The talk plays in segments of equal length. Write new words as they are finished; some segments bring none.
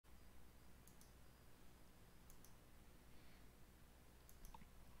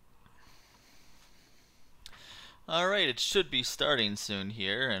Alright, it should be starting soon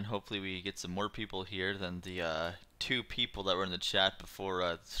here, and hopefully we get some more people here than the two people that were in the chat before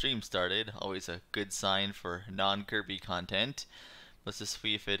the stream started. Always a good sign for non-Kirby content. Let's just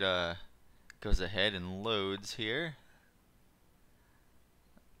see if it goes ahead and loads here.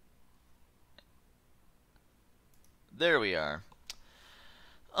 There we are.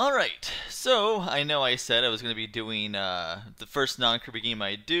 Alright, so I know I said I was going to be doing, the first non-Kirby game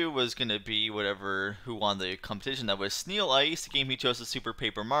I do was going to be who won the competition. That was Sneal Ice. The game he chose was Super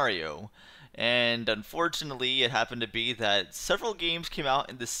Paper Mario. And unfortunately, it happened to be that several games came out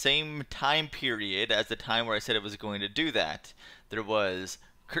in the same time period as the time where I said I was going to do that. There was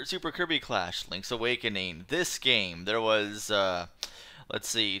Super Kirby Clash, Link's Awakening, this game. There was, let's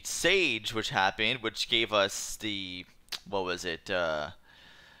see, Sage, which happened, which gave us the, what was it,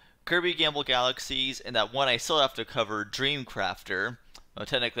 Kirby Gamble Galaxies, and that one I still have to cover, Dreamcrafter. Well,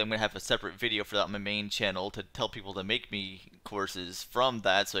 technically I'm going to have a separate video for that on my main channel to tell people to make me courses from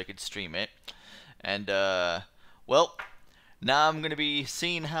that so I could stream it. And, well, now I'm going to be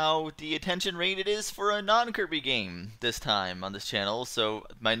seeing how the attention rate it is for a non-Kirby game this time on this channel. So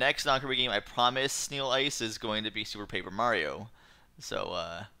my next non-Kirby game, I promise, Sneal Ice, is going to be Super Paper Mario.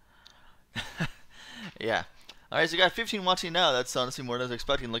 So, yeah. Alright, so we got 15 watching now. That's honestly more than I was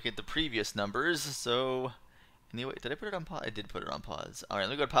expecting looking at the previous numbers. So, anyway, did I put it on pause? I did put it on pause. Alright,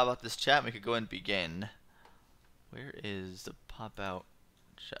 let me go pop out this chat and we could go and begin. Where is the pop out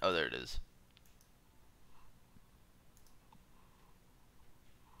chat? Oh, there it is.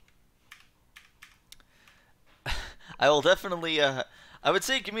 I will definitely, I would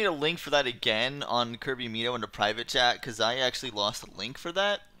say give me a link for that again on Kirby Mito in the private chat, because I actually lost a link for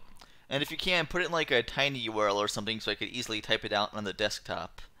that. And if you can, put it in like a tiny URL or something so I could easily type it out on the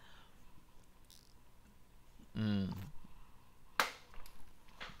desktop.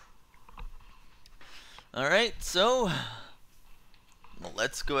 Alright, so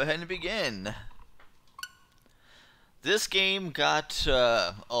let's go ahead and begin. This game got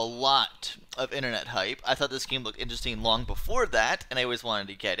a lot of internet hype. I thought this game looked interesting long before that, and I always wanted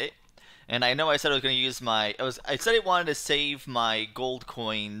to get it. And I know I said I was going to use my... I said I wanted to save my gold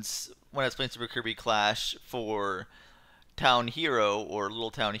coins when I was playing Super Kirby Clash for Town Hero, or Little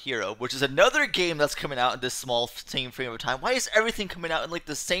Town Hero, which is another game that's coming out in this small same frame of time. Why is everything coming out in like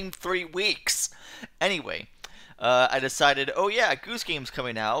the same 3 weeks? Anyway, I decided, oh yeah, Goose Game's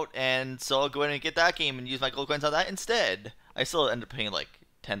coming out, and so I'll go ahead and get that game and use my gold coins on that instead. I still ended up paying like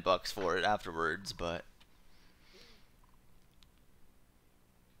 $10 for it afterwards, but...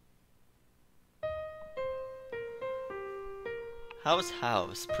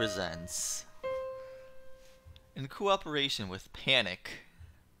 House presents, in cooperation with Panic.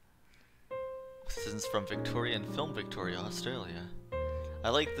 This is from Victoria and Film Victoria, Australia. I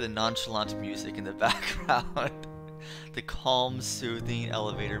like the nonchalant music in the background. The calm, soothing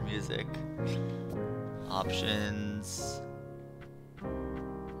elevator music. Options.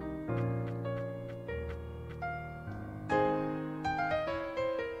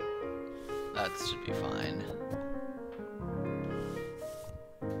 That should be fine.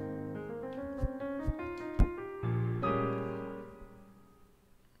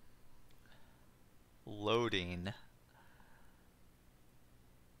 Loading.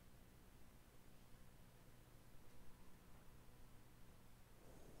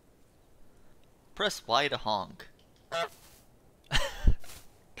 Press Y to honk. I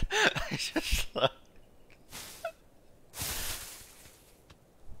just love...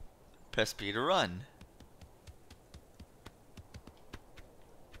 Press B to run.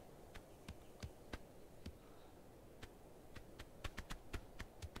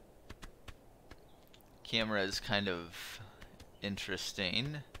 Camera is kind of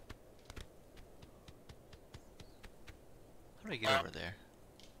interesting. How do I get over there?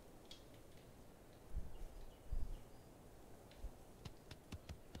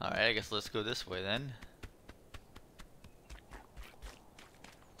 Alright, I guess let's go this way then.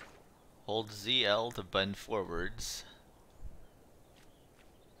 Hold ZL to bend forwards.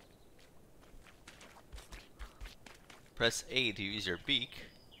 Press A to use your beak.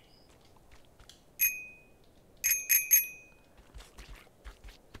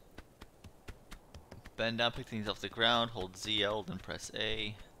 Bend down, pick things off the ground, hold ZL, then press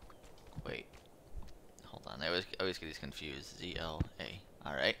A. Wait. Hold on, I always get these confused. ZL, A.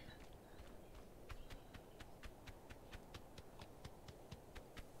 Alright.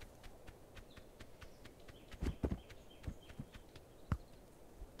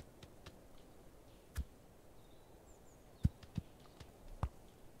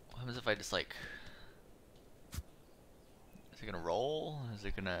 What happens if I just like... Is it gonna roll? Is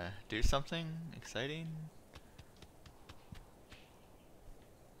it gonna do something exciting?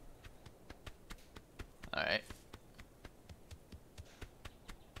 Alright.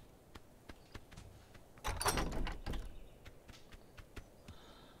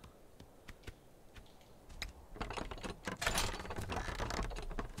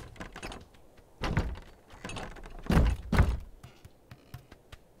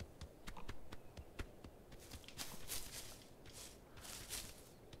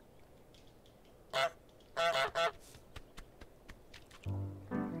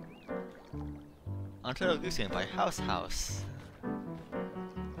 Untitled Goose Game by House. I'm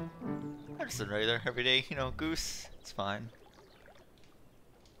just a regular, everyday, you know, goose. It's fine.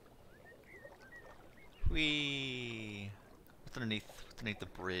 Whee! What's underneath the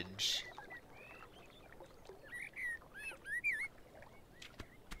bridge?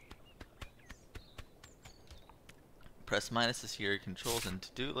 Press minus to see your controls and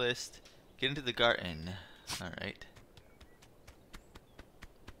to-do list. Get into the garden. Alright.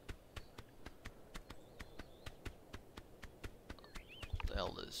 L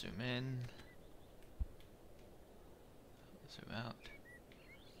to zoom in. Zoom out.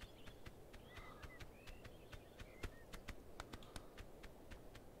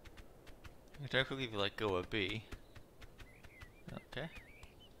 You can technically like go a B. Okay.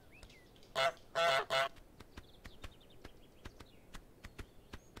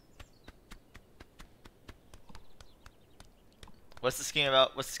 What's the scheme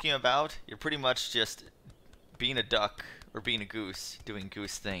about? What's the scheme about? You're pretty much just being a duck or being a goose, doing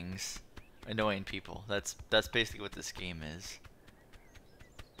goose things, annoying people. That's basically what this game is.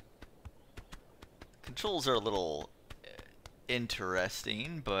 Controls are a little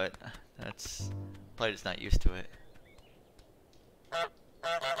interesting, but that's probably just not used to it.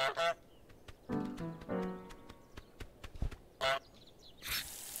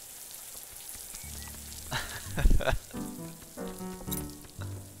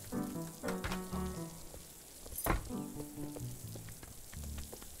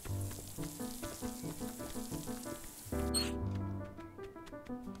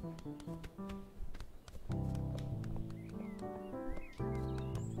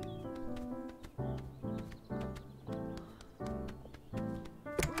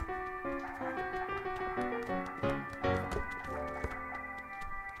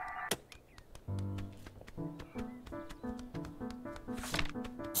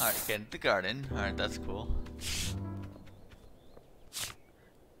 Alright, get into the garden. Alright, that's cool.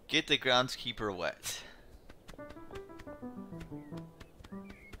 Get the groundskeeper wet.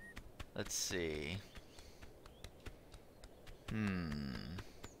 Let's see.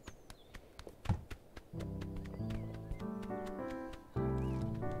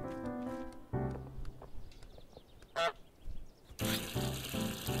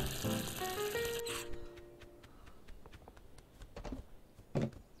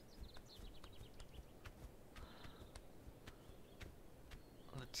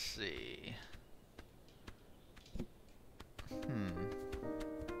 Let's see.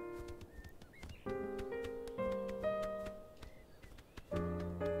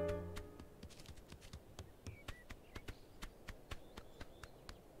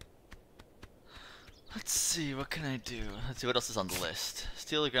 Let's see, what can I do? Let's see what else is on the list.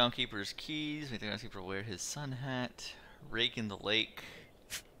 Steal the groundskeeper's keys, make the groundskeeper wear his sun hat, rake in the lake.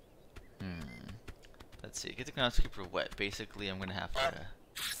 Let's see, get the groundskeeper wet. Basically, I'm gonna have to...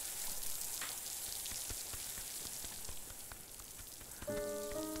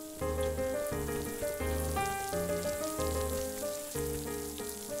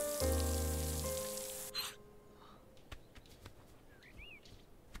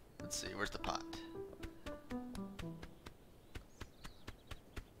 Let's see, where's the pot?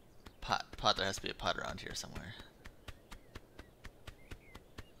 Pot, there has to be a pot around here somewhere.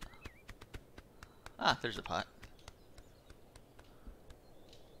 Ah, there's the pot.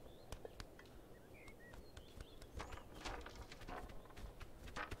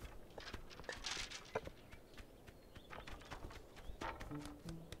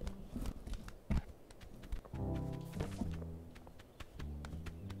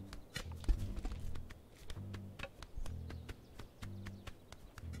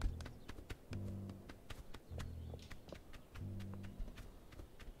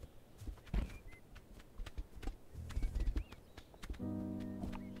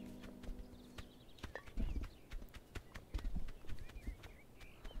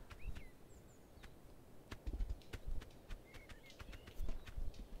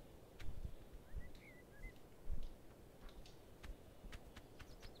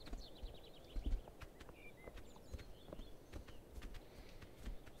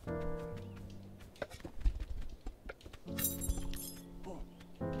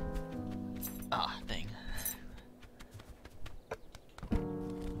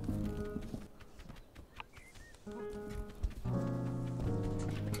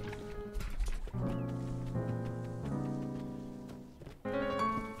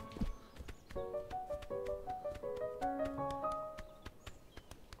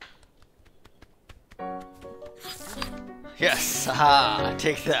 Yes! Haha!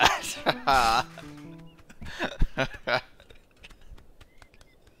 Take that! Haha!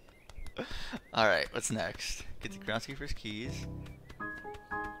 Alright, what's next? Get the groundskeeper's keys.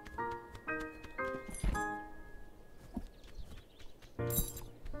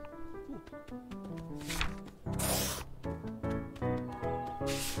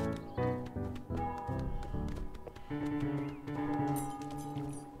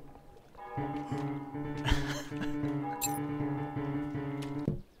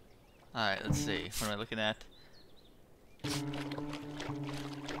 Alright, let's see. What am I looking at?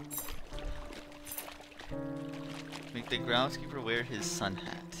 Make the groundskeeper wear his sun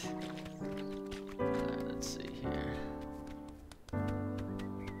hat. Alright, let's see here.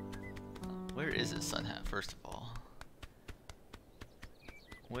 Where is his sun hat, first of all?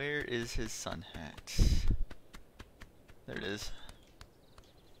 Where is his sun hat? There it is.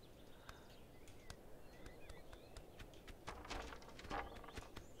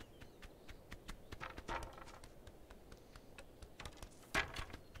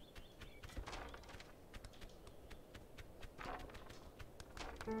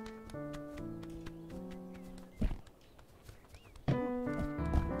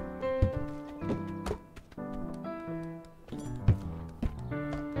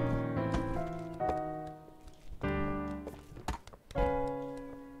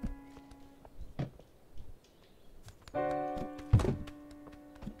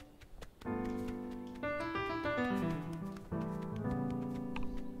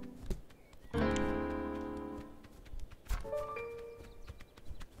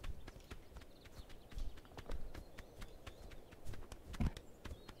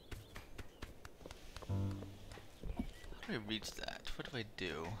 How do I reach that? What do I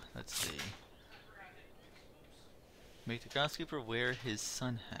do? Let's see. Make the groundskeeper wear his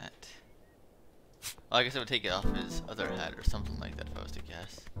sun hat. Oh, I guess I would take it off his other hat or something like that if I was to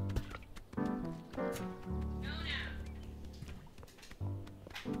guess.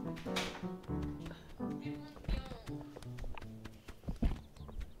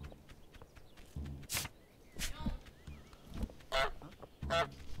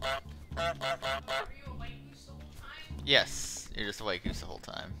 Yes, you're just a white goose the whole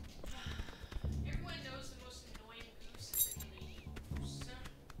time. Everyone knows the most annoying goose is a Canadian goose.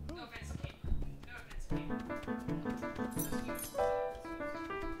 No offense, Kate. No offense, Kate.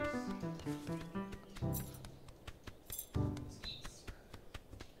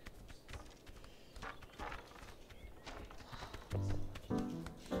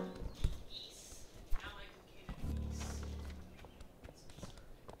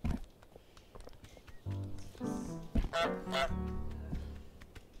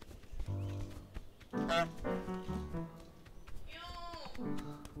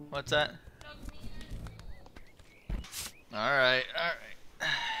 What's that? Alright, alright.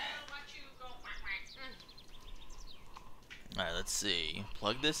 Alright, let's see.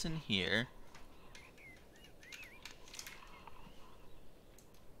 Plug this in here.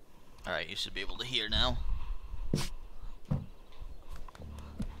 Alright, you should be able to hear now.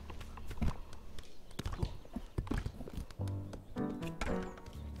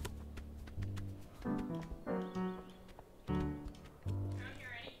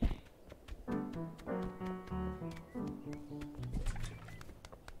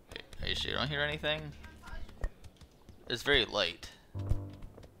 Are you sure you don't hear anything? It's very light.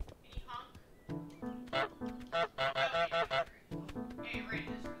 Any honk? Hey, right,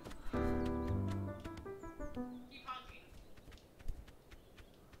 keep honking.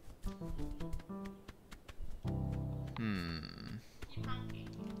 Keep honking.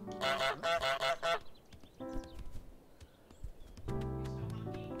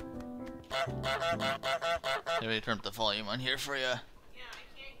 Let me turn up the volume on here for you. Yeah, I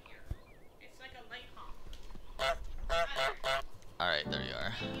can't hear. It's like a light honk. Alright, there you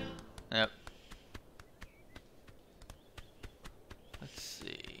are. Yep. Let's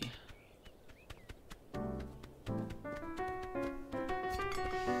see.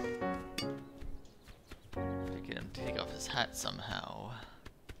 I get him to take off his hat somehow.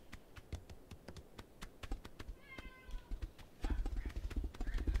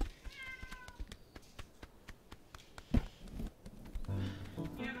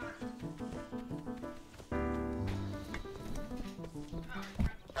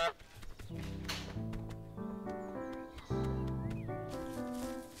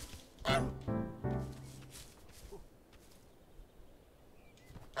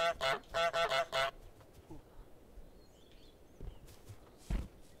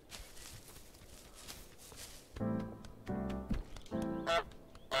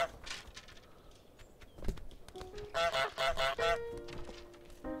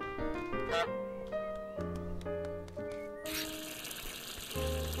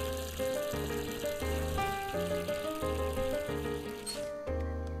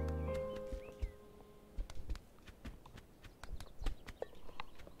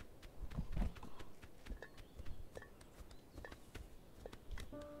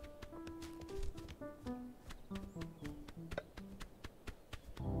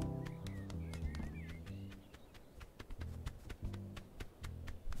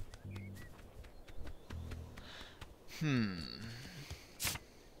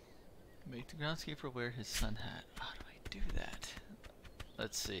 Make the groundskeeper wear his sun hat. How do I do that?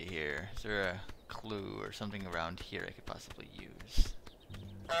 Let's see here. Is there a clue or something around here I could possibly use?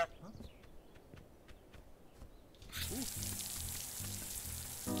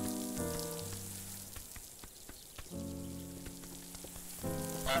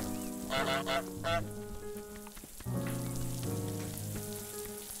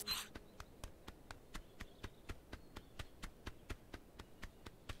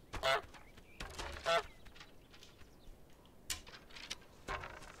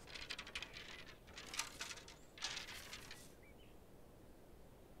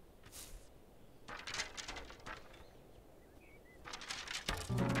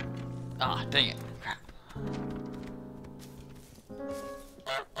 Ah, dang it. Crap.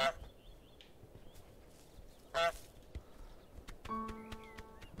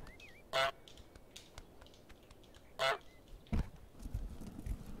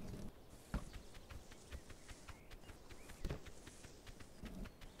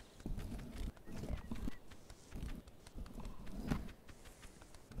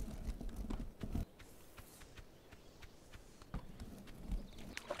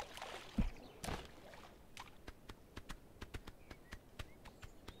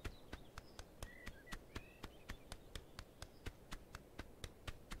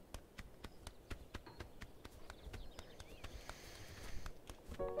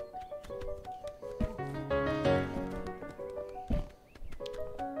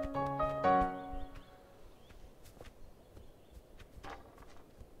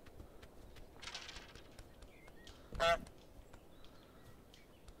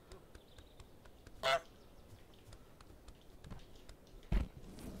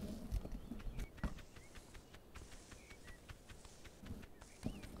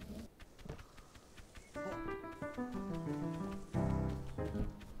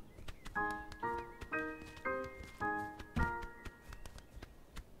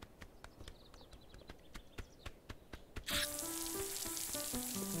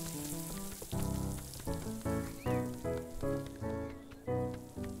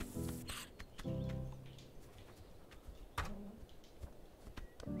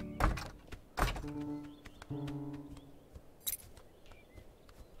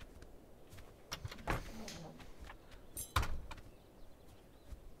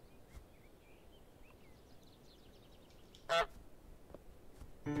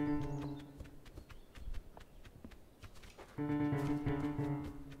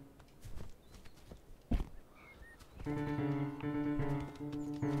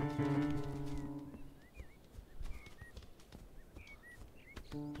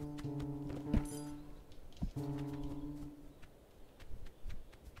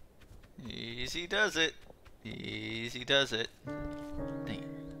 Easy does it. Easy does it. Dang it.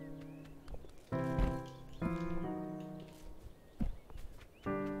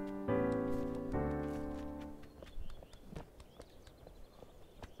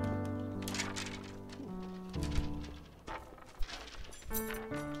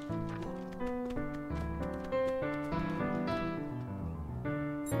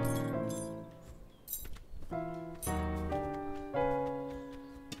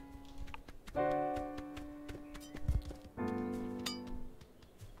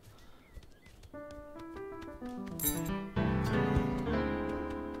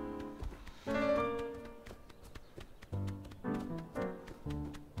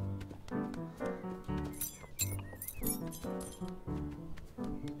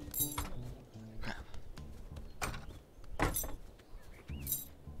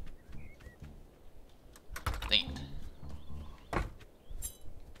 Dang it.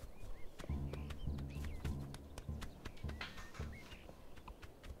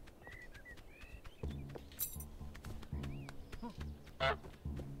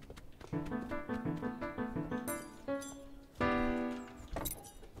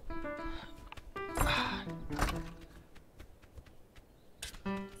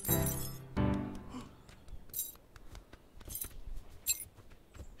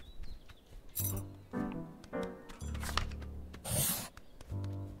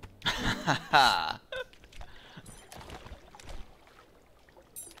 ha.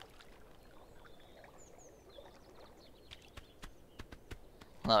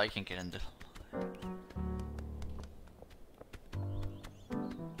 Well, I can't get into.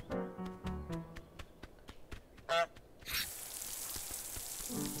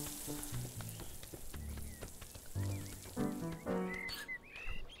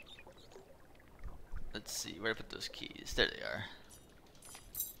 Let's see, where did I put those keys? There they are.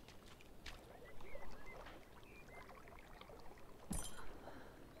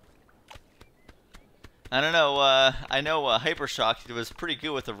 I don't know, I know Hypershock was pretty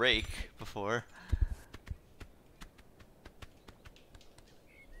good with a rake before.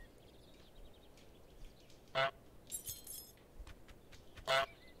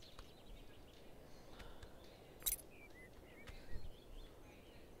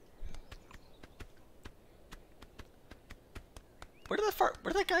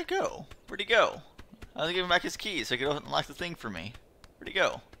 Where did that guy go? Where'd he go? I was gonna give him back his keys so he could unlock the thing for me. Where'd he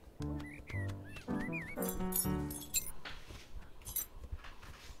go?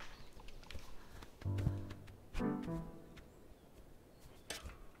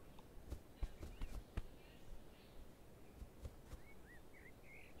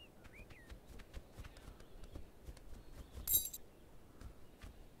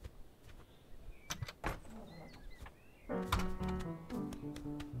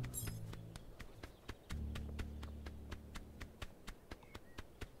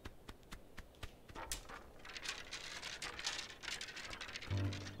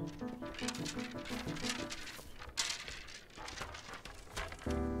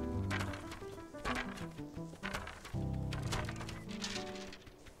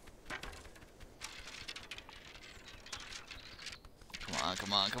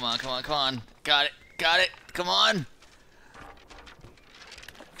 Come on, come on, come on, come on. Got it, come on.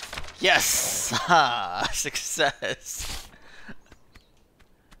 Yes! Ha! Success!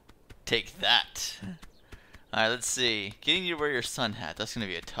 Take that. Alright, let's see. Getting you to wear your sun hat, that's gonna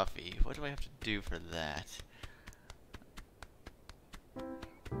be a toughie. What do I have to do for that?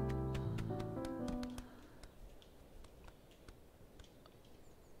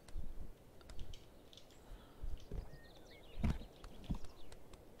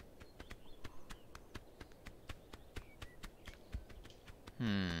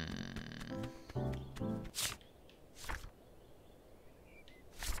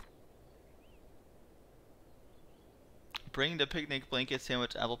 Bring the picnic blanket,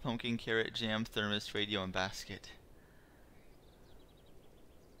 sandwich, apple pumpkin, carrot, jam, thermos, radio, and basket.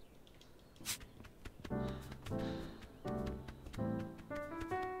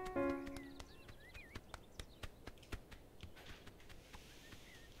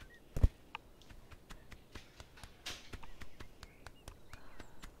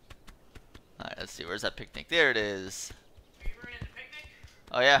 Alright, let's see, where's that picnic? There it is. Are you bringing the picnic?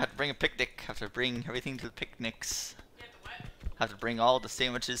 Oh yeah, I have to bring a picnic. Have to bring everything to the picnics. You have to what? Have to bring all the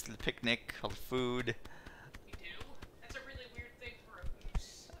sandwiches to the picnic, all the food. You do? That's a really weird thing for a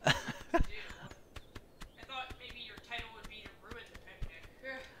goose to do. I thought maybe your title would be to ruin the picnic.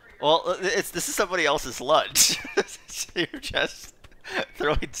 Well, this is somebody else's lunch. So you're just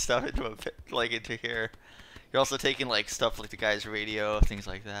throwing stuff into into here. You're also taking like stuff like the guy's radio, things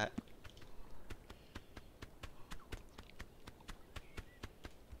like that.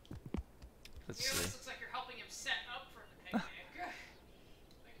 Let's see. This looks like you're helping him set up for the picnic.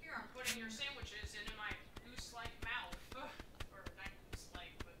 Like here, I'm putting your sandwiches into my goose-like mouth. Or not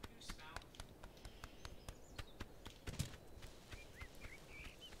goose-like, but goose mouth.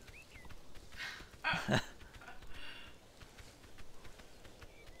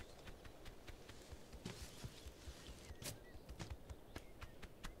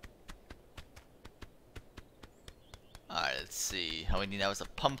 Alright, let's see. How we need now is a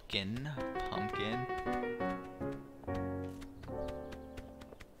pumpkin. Pumpkin.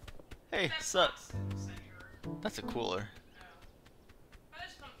 Hey, That's sup? not center. That's a cooler. Oh. Oh,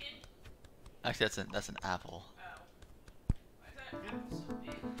 there's pumpkin. Actually, that's an apple. Oh. Why is that apple so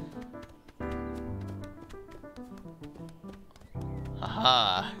big?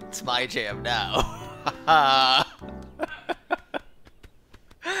 Haha, it's my jam now. Haha.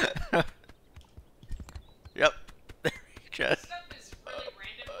 Yep. There we go. Stuff is really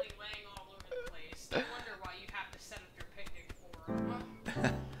randomly laying all over the place. No wonder why you have to set up your picnic for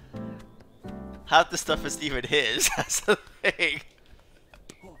him. Half the stuff isn't even his. That's the thing.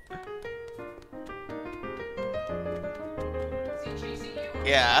 Is he chasing you?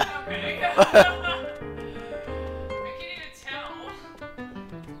 Yeah. Okay. I can't even tell.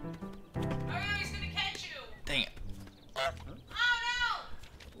 Oh no, he's gonna catch you! Dang it. Oh no!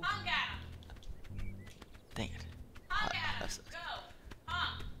 Mom got him!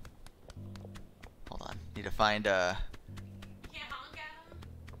 find You can't honk at him?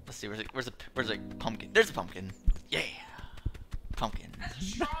 let's see, where's the pumpkin? There's a pumpkin. Yeah. Pumpkin. That's a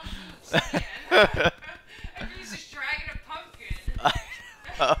strong goose, man. A goose is dragging a pumpkin.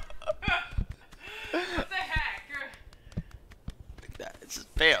 What the heck? Look at that. It's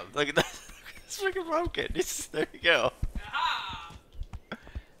just bam. Look at that. It's freaking pumpkin. There you go. Aha!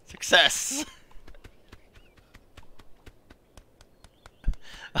 Success.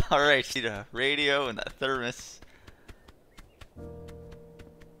 Alright, see the radio and that thermos.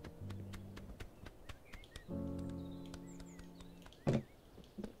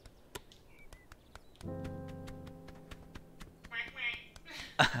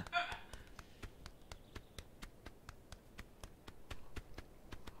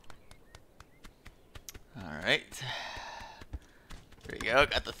 Alright. There you go,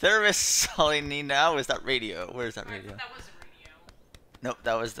 got the thermos. All I need now is that radio. Where's that radio? That was a radio. Nope,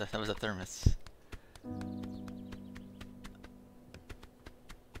 that was the thermos.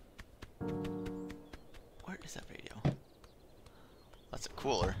 Where is that radio? That's a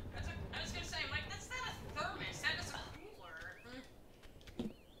cooler. I was gonna say, Mike, that's not a thermos. That is a cooler.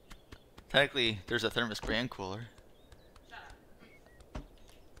 Technically, there's a thermos brand cooler. Shut up.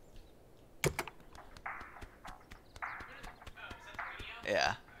 Oh, is that the radio?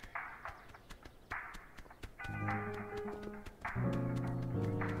 Yeah.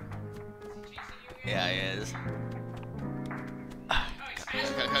 Is he chasing you again? Yeah, he is. Oh, he's fast.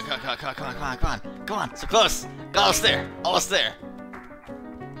 Come on, so close. Almost there. Almost there.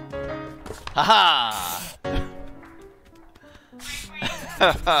 Haha.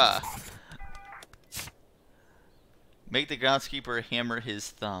 Make the groundskeeper hammer his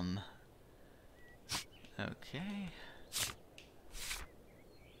thumb. Okay.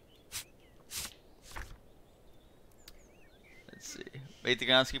 Let's see. Make the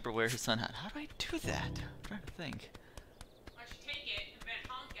groundskeeper wear his sun hat. How do I do that? I'm trying to think. Why don't you take it and then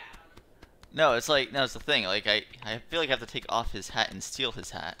honk at him? No, it's like, no, it's the thing. Like, I feel like I have to take off his hat and steal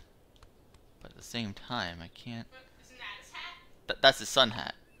his hat. But at the same time, I can't. But isn't that his hat? That's his sun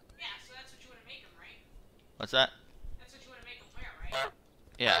hat. Yeah, so that's what you want to make him, right? What's that? That's what you want to make him wear, right?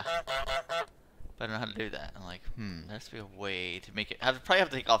 Yeah. But I don't know how to do that. I'm like, there has to be a way to make it. Probably have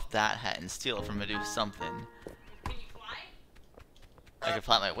to take off that hat and steal it from him to do something. Can you fly? I can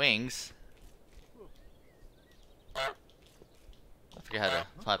flap my wings. I forget how to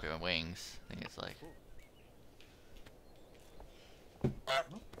flap my wings. I think it's like.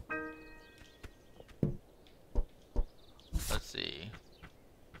 Let's see.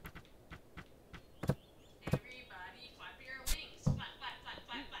 Everybody flap your wings. Flap, flap, flap,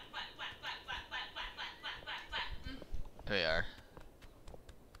 flap, flap, flap, flap, flap, flap, flap, flap, flap, flap, flap, flap. There we are.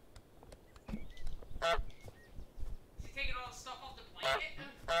 Is he taking all the stuff off the blanket?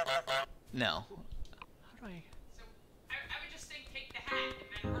 No. How do I? So, I would just think take the hat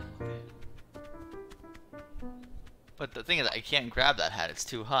and then run with it. But the thing is, I can't grab that hat. It's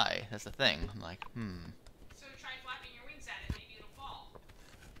too high. That's the thing. I'm like, So try flapping your wings at it, maybe it'll fall.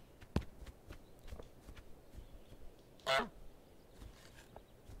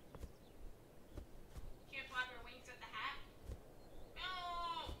 Can't flap your wings at the hat? No!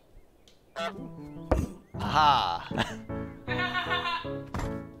 aha!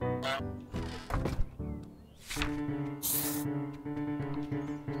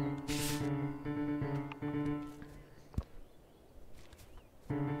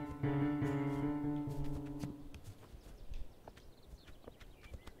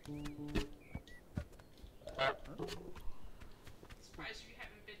 Surprised you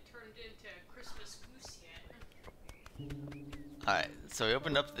haven't been turned into a Christmas goose yet. Alright, so we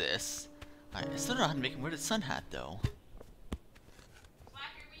opened up this. Alright, I still don't know how to make him wear the sun hat though.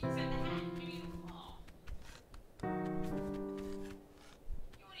 Flap your wings at the hat, maybe it'll fall. You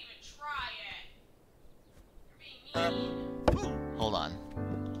won't even try it. You're being mean. Hold on.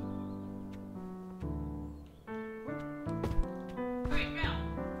 Wait, Mel.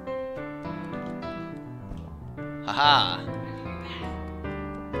 Haha! How'd you do that?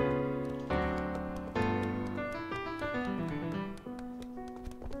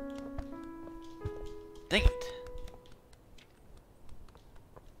 Dang it!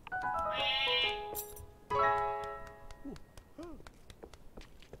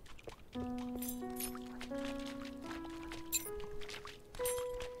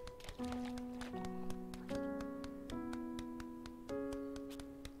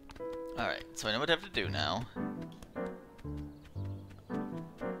 Alright, so I know what I have to do now.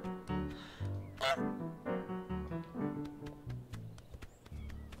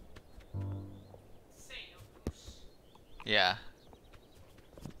 Say no goose. Yeah.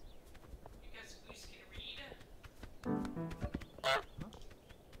 Because goose can read.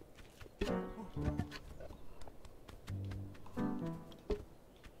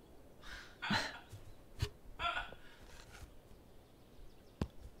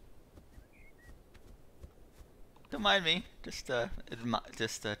 Don't mind me. Just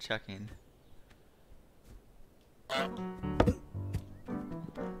checking.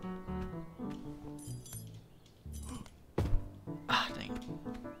 Ah, dang. You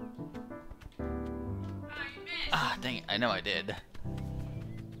missed. Ah, dang it. I know I did. Do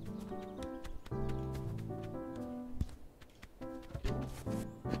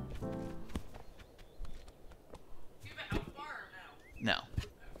you have a health bar or no? No. Okay.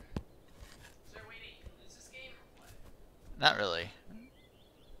 Is there a way that you can lose this game or what? Not really.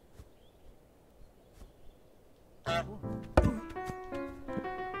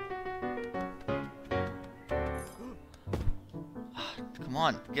 Come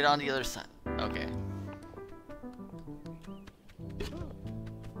on, get on the other side. Okay.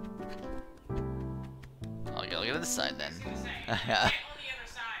 Oh, yeah, look at this side then. I was gonna say, get on the other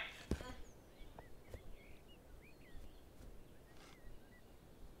side.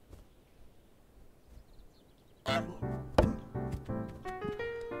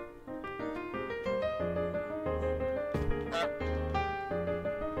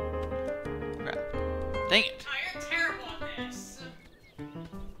 Crap. Dang it. Oh, you're terrible at this.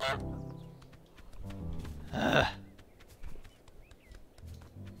 Ugh.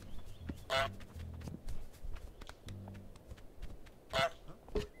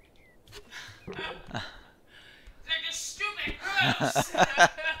 They're just stupid. Gross. Alright,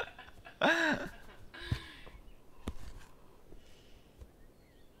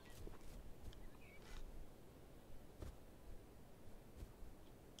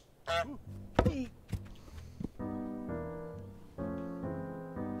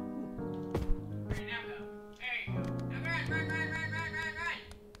 now go. There you go. Now run, run, run, run, run, run, run.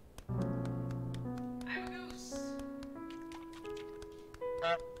 I'm a goose.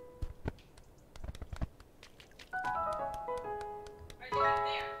 Why'd you get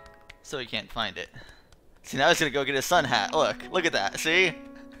there? So he can't find it. See, now he's gonna go get his sun hat. Look at that. See?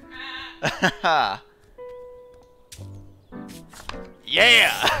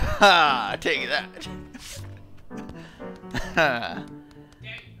 Yeah! Take that.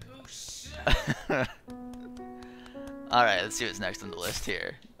 Dead goose. Alright, let's see what's next on the list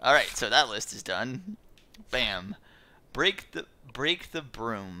here. Alright, so that list is done. Bam. Break the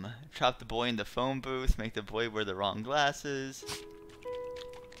broom. Trap the boy in the phone booth. Make the boy wear the wrong glasses. You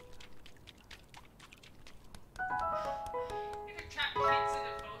ever trap kids in a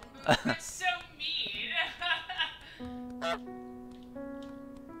phone booth? That's so mean.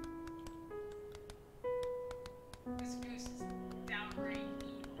 This goose is downright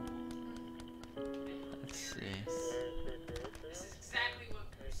evil. Let's see. This is exactly what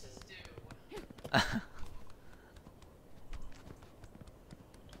gooses do. I'm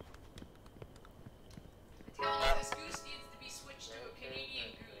telling you, this goose needs to be switched to a Canadian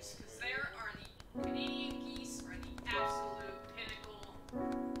goose, because there are the Canadian geese are the absolute pinnacle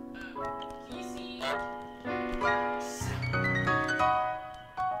of geesey. It's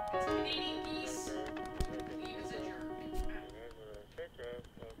Canadian geese. Leave as a jerk.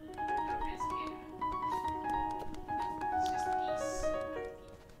 As in, it's just geese.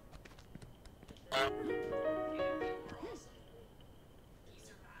 Canadian people are awesome. Geese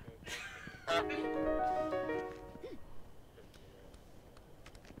are not.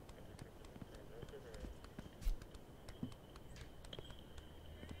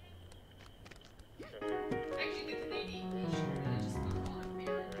 Actually, the Canadian geese should really just be called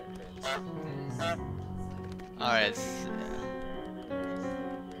American geese because it's like Alright.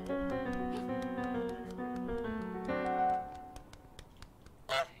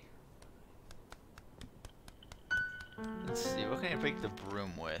 Let's see, what can I break the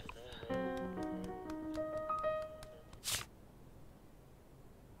broom with?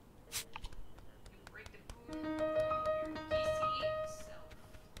 you break the boom from your geesey self.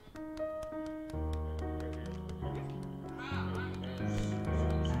 I'm a goose.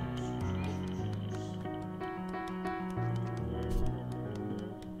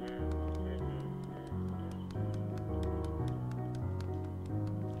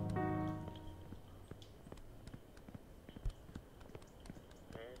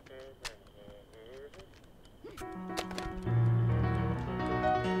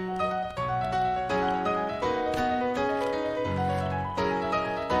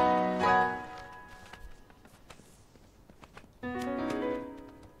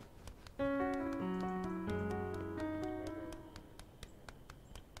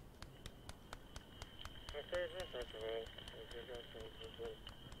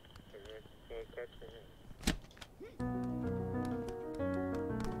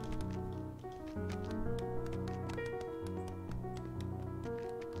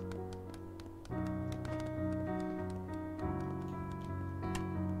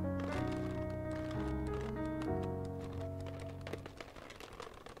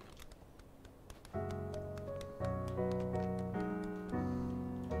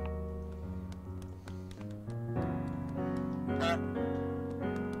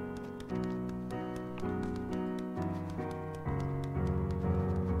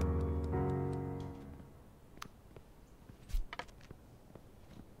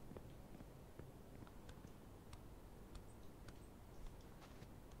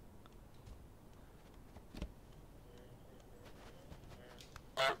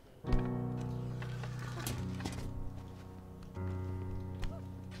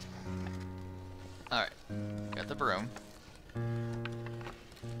 broom.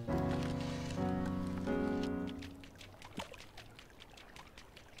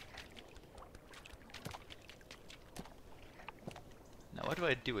 Now what do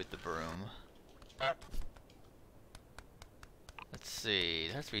I do with the broom? Let's see,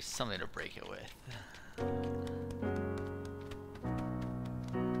 there has to be something to break it with.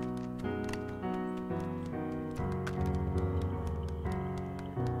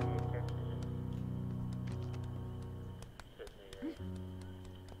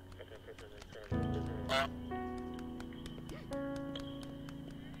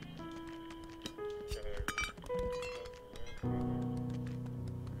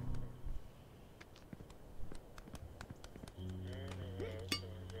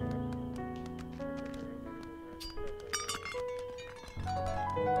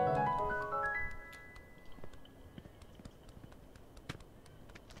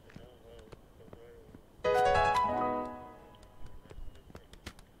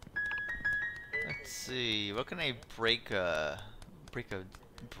 Let's see, what can I break a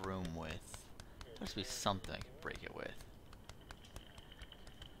broom with? There must be something I can break it with.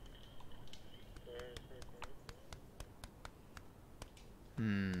 You're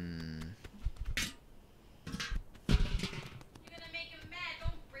gonna make him mad.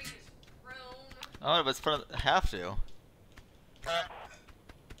 Don't break his broom. Oh, but it's part of I have to. What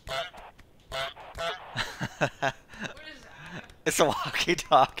is that? It's a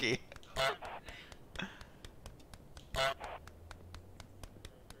walkie-talkie.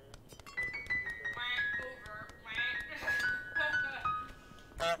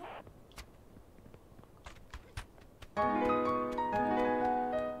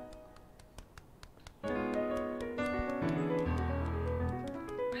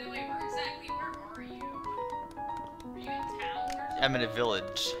 By the way, where are you? Are you in town or something? I'm in a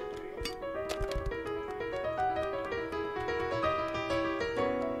village.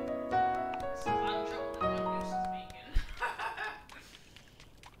 It's a lot of trouble that one goose is making.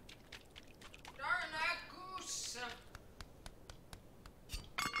 Darn that goose!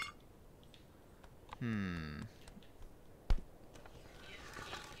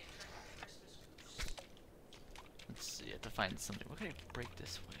 Let's see, I have to find something. What can I break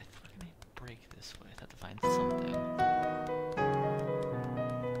this with? What can I break this with? I have to find something.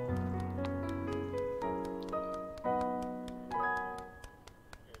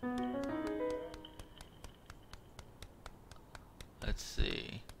 Let's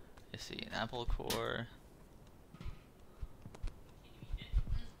see. I see an apple core.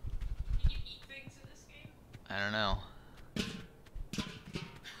 Can you eat things in this game? I don't know.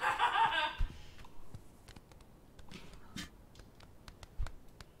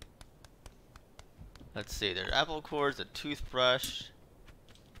 Let's see, there's apple cores, a toothbrush. Is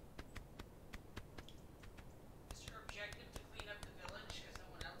your objective to clean up the village because no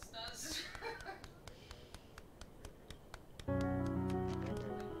one else does?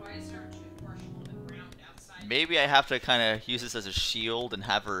 Why is there a toothbrush on the ground outside? Maybe I have to kind of use this as a shield and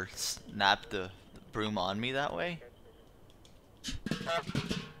have her snap the broom on me that way.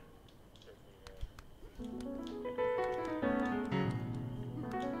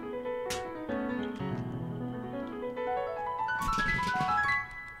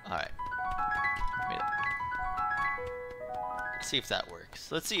 Alright. Let's see if that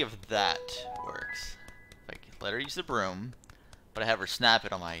works. Let's see if that works. If I can let her use the broom, but I have her snap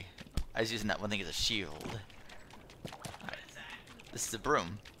it on my... I was using that one thing as a shield. Alright. This is the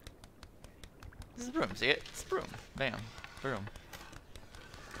broom. This is the broom. See it? It's the broom. Bam. Broom.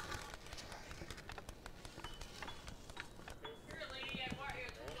 Here, lady, I bought you a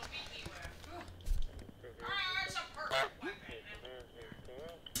tool to beat me with. Ah, it's a perfect weapon.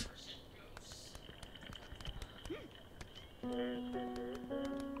 Person goose.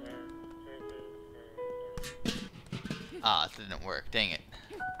 Ah, it didn't work. Dang it.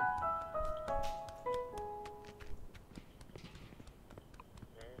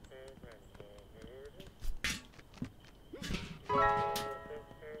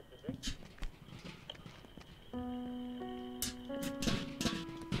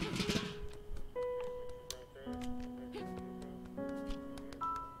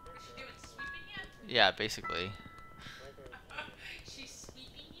 What's she doing? Sweeping you? Yeah, basically. She's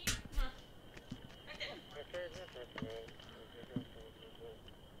sweeping you? Huh. That didn't work.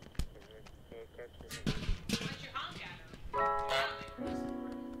 Why don't you honk at her? Yeah, make her listen.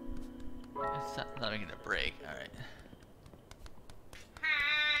 It's not making a break. Alright.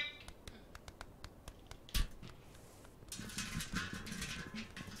 Honk.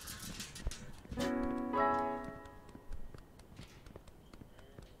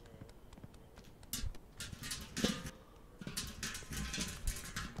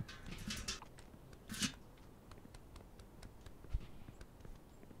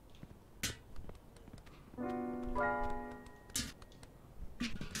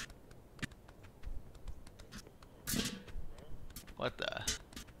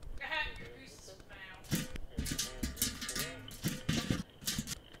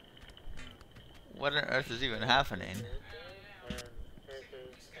 What on earth is even happening?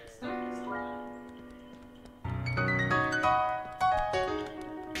 This kind of stuff is like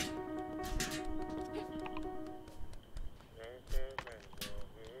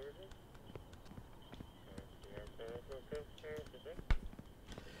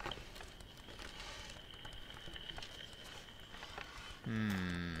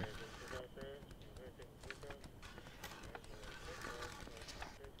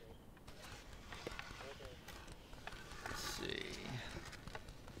Let's see.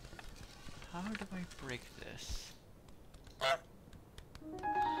 How do I break this? I'm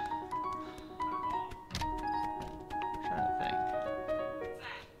trying to think. what's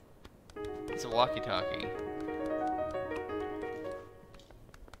that? It's a walkie-talkie. You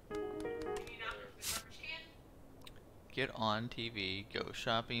need out the garbage can? Get on TV, go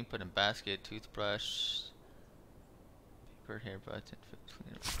shopping, put in basket, toothbrush, paper, hair button,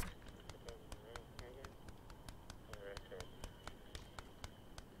 cleaner.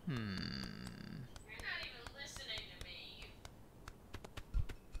 You're not even listening to me.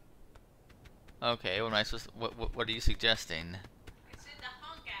 Okay, what am I supposed to, what are you suggesting? I said to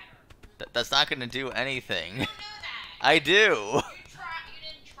honk at her. That's not gonna do anything. You know that. I do! You didn't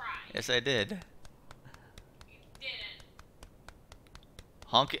try. Yes, I did. You didn't.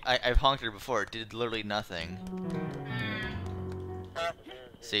 I've honked her before, it did literally nothing.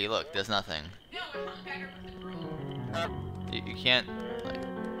 See, look, does nothing. No, I honked at her with the broom. You can't, like,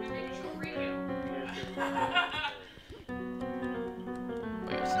 Maybe she'll freak you.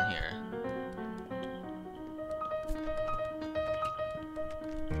 wait, what's in here?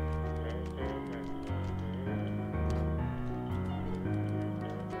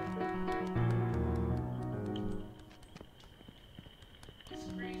 It's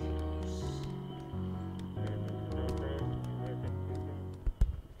crazy Goose. Hey,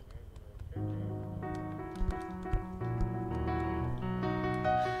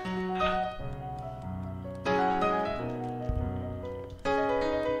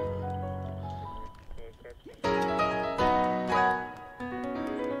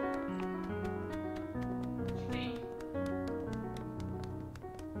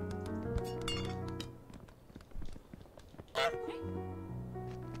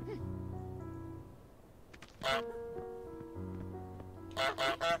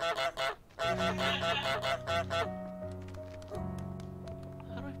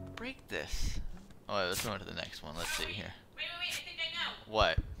 How do I break this? Oh, wait, let's go on to the next one. Let's see here. wait, I think I know.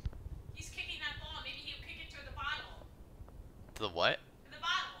 What? He's kicking that ball. Maybe he'll kick it to the bottle. The what? To the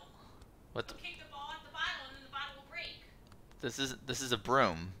bottle. What the, He'll kick the ball at the bottle and then the bottle will break. this is a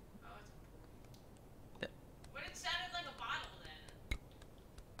broom. Oh, it's... But it sounded like a bottle then.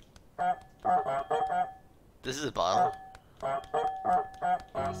 This is a bottle. You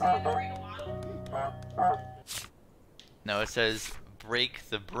saying to break a bottle? No, it says break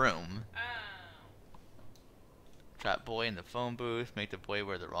the broom. Oh. Trap boy in the phone booth. Make the boy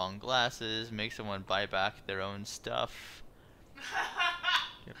wear the wrong glasses. Make someone buy back their own stuff.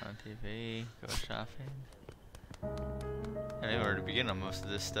 Get on TV. Go shopping. I don't even know where to begin on most of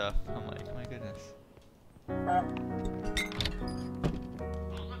this stuff. I'm like, oh my goodness. Oh,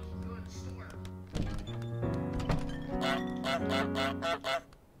 look, he's going to the store.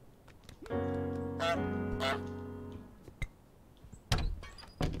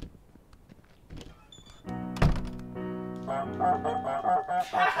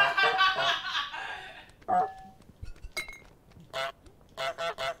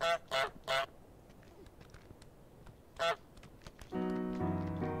 How'd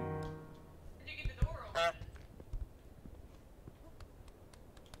you get the door open?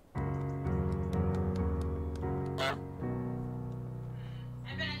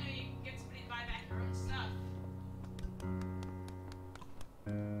 I bet I know you can get somebody to buy back your own stuff.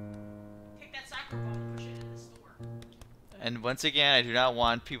 Take that soccer ball and push it in the store. And once again, I do not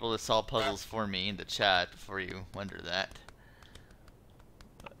want people to solve puzzles for me in the chat before you wonder that.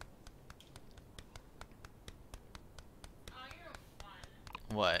 Oh, you're no fun.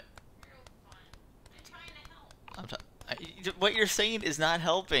 What? You're no fun. I'm trying to help. What you're saying is not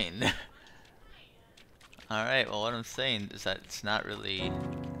helping. I'm trying. Alright, well what I'm saying is that it's not really... How's it not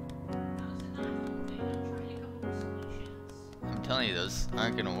helping? I'm trying to come up with solutions. I'm telling you, those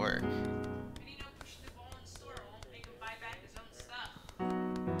aren't gonna work. And you know, pushing the ball in the store won't make him buy back his own stuff.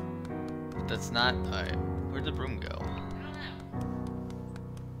 But that's not... Alright, where'd the broom go? I don't know.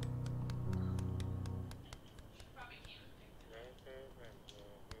 She probably can't pick that.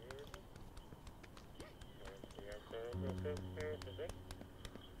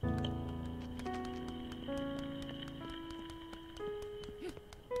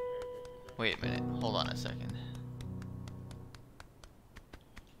 Wait a minute. Hold on a second.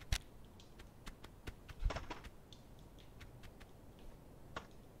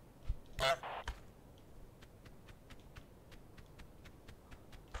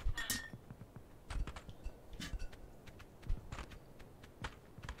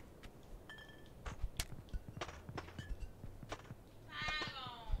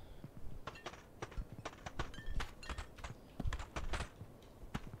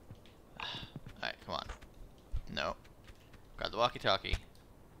 Alright, come on. No. Grab the walkie-talkie.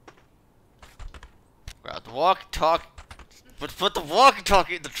 Grab the walkie-talkie. But put the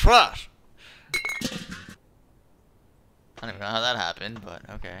walkie-talkie in the trash! I don't even know how that happened, but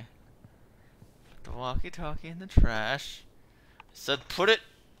okay. Put the walkie-talkie in the trash. I said put it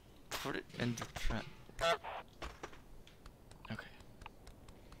in the trash. Okay.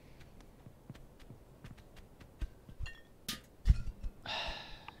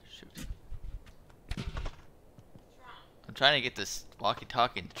 Shoot. I'm trying to get this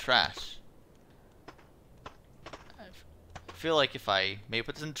walkie-talkie in the trash. I feel like if I maybe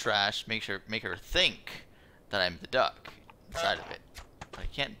put this in the trash, make her think that I'm the duck inside of it. But I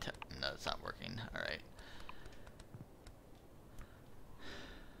can't tell. No, it's not working. Alright.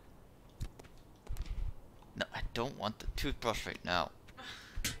 No, I don't want the toothbrush right now.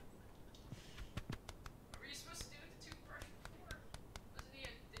 What were you supposed to do with the toothbrush before?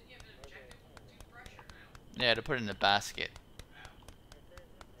 Didn't he have an injectable toothbrush or no? Yeah, to put it in a basket.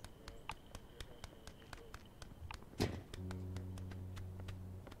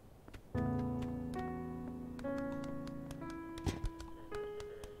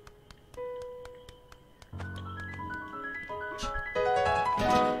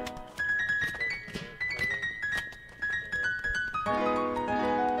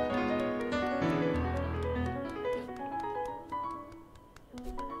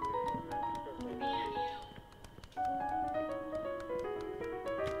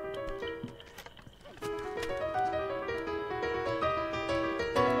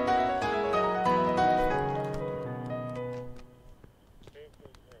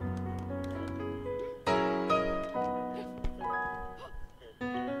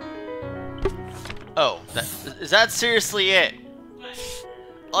 Oh, is that seriously it?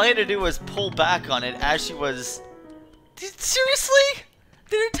 All I had to do was pull back on it as she was... Seriously?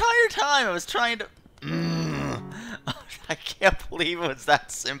 The entire time I was trying to... I can't believe it was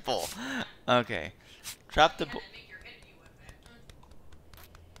that simple. Okay. Trap the...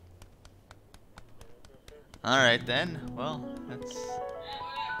 Alright then. Well, that's...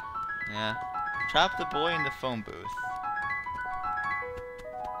 Yeah. Trap the boy in the phone booth.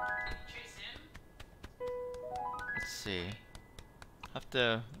 Let's see. Have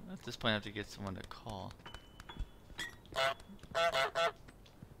to, at this point I have to get someone to call.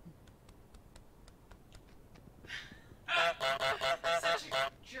 Such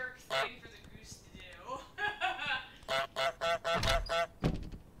a jerk thing for the goose to do.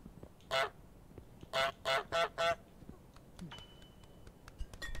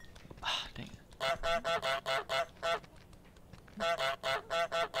 Ah, dang it.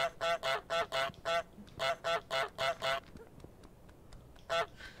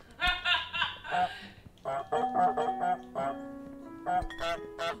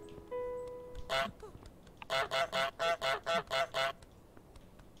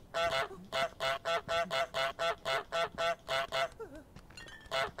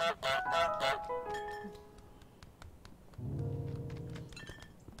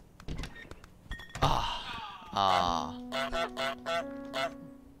 Ah. Come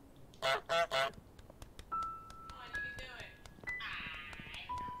on, you can do it.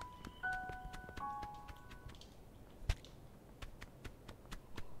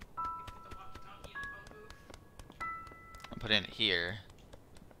 Put the walkie-talkie in the phone booth. I'll put it in here.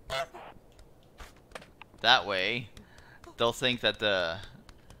 That way, they'll think that that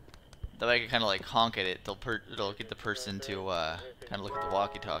way I can kind of like honk at it. It'll get the person to kind of look at the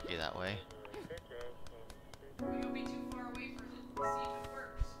walkie-talkie that way. You won't be too far away for it to see if it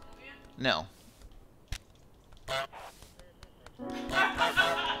works, will you? No.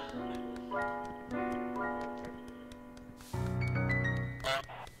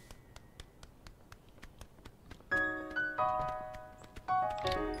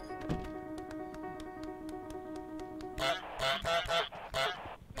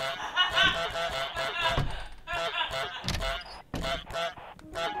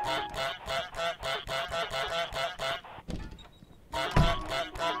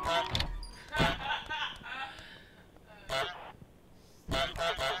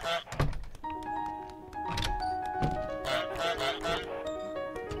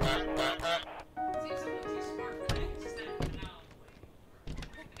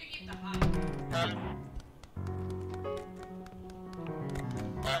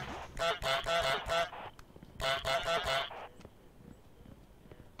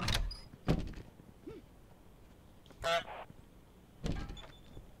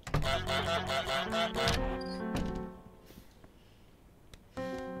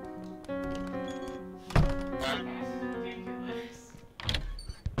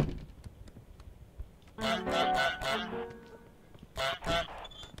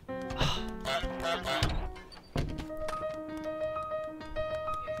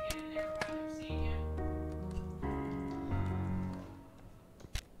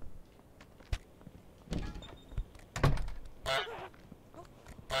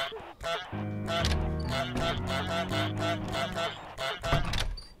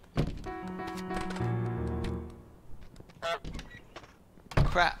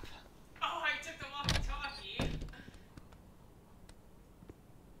 crap. Oh, I took the walkie-talkie.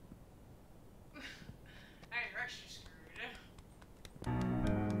 Hey, Rex, you screwed.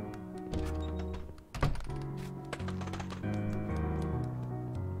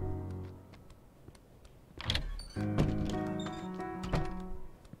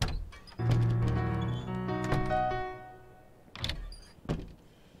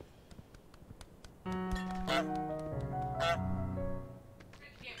 You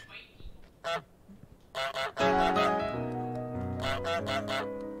can't fight people.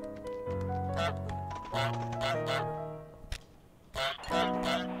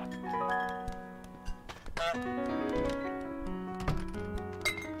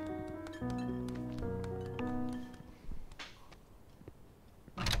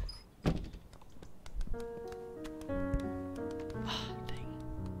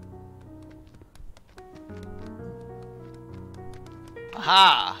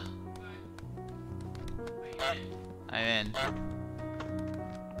 Aha! But you did. I'm in. But now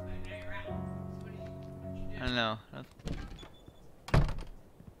you're out. So what'd you I do? don't know.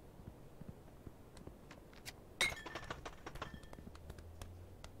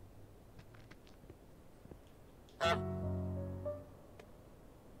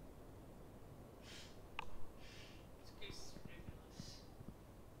 This case is ridiculous.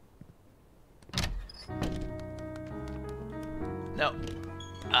 No.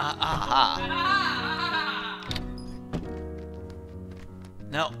 Aha! Ah!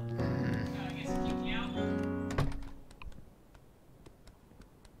 No. I guess keep you out. Well,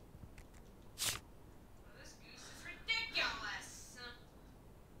 this goose is ridiculous.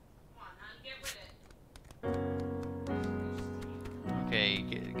 Come on, hon, get with it. Okay,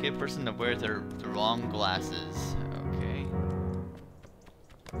 get a person to wear the wrong glasses. Okay.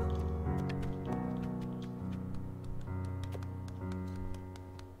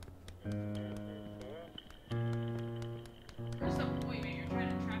 Where's the boy that you're trying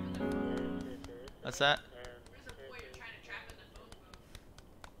to trap in the phone booth? What's that? Where's the boy you're trying to trap in the phone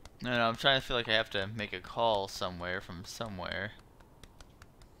booth? No, I'm trying to feel like I have to make a call somewhere from somewhere.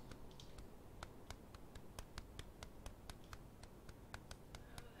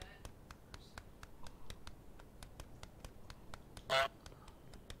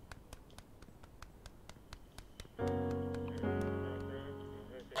 Oh,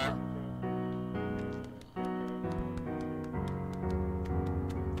 that person.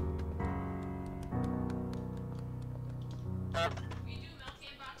 Will you do a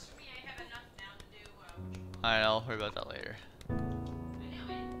Meltan box for me? I have enough now to do what you want. Alright, I'll worry about that later. I know, I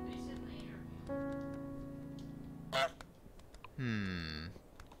said later. Hmm.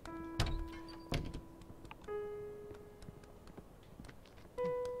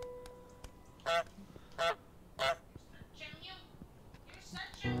 You're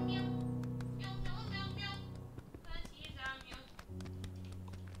such a mew. Mew, mew, mew, mew. 'Cause he's a mew.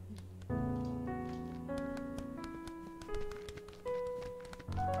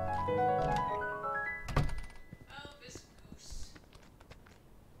 Oh, this goose.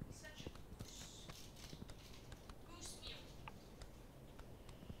 He's such a goose. Goose mew.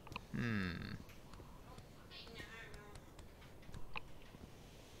 Hmm. Oh, I know.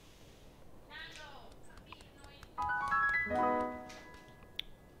 Nando, stop being annoying.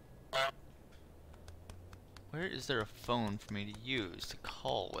 Where is there a phone for me to use to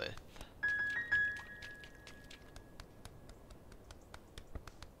call with?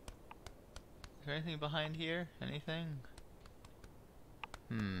 Is there anything behind here? Anything?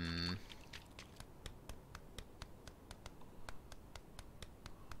 Hmm.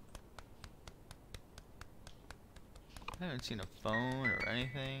 I haven't seen a phone or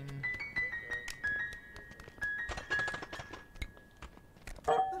anything.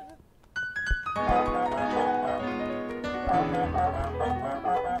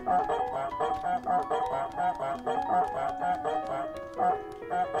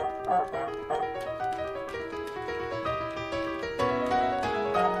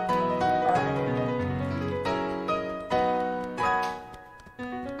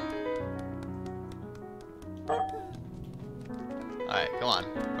 Alright, come on.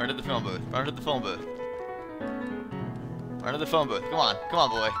 Run to the phone booth. Run to the phone booth. Run to the phone booth. Come on. Come on,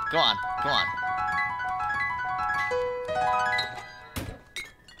 boy. Come on. Come on.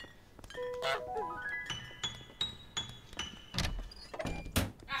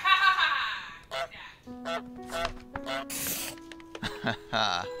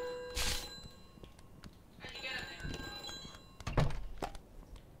 Haha. How'd you get in there?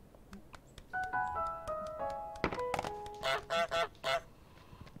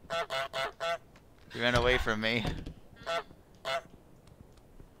 You ran away from me.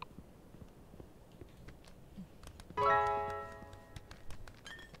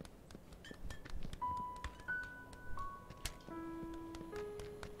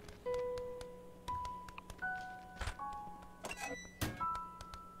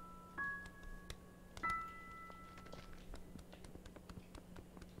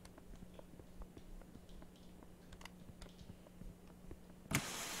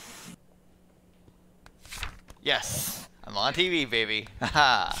 Yes! I'm on TV, baby.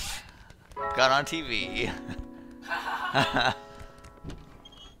 Haha! Got on TV. You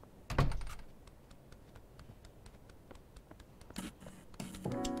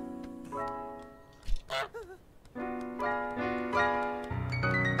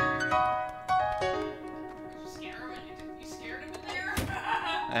scared him in there?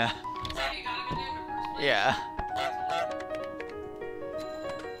 Yeah. Is that how you got him in there in the first place? Yeah.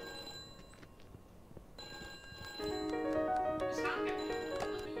 Just knock him.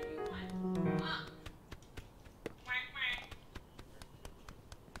 Let me what you want. Quack, quack.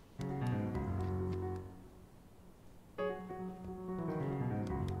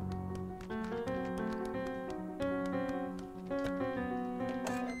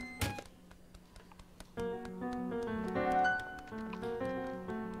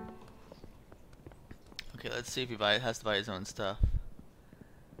 Okay, let's see if he has to buy his own stuff.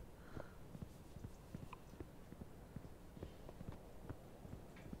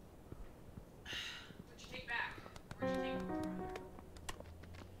 What'd you take back? Where'd you take him from?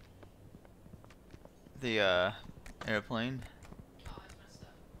 The airplane. Oh, that's messed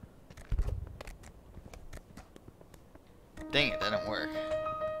up. Dang it, that didn't work.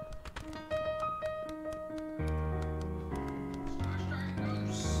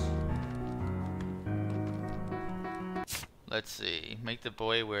 Goose. Let's see. Make the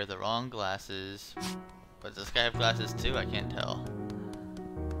boy wear the wrong glasses. But does this guy have glasses too? I can't tell.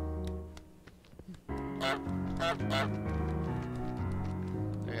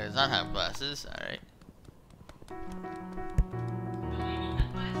 Okay, does not have glasses. Alright. The lady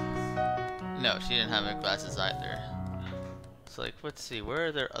had glasses. No, she didn't have any glasses either. So like, let's see. Where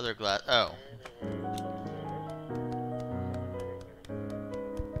are their other glasses? Oh.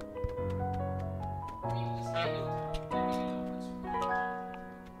 I mean, you just hand it. Maybe you know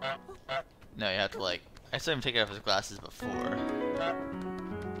what's No, you have to like... I saw him take off his glasses before. That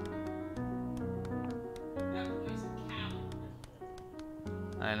boy's a coward.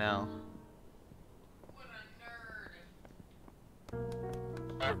 I know. What a nerd.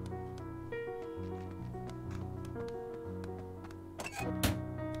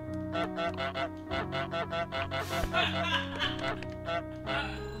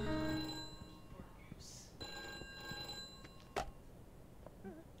 Poor goose.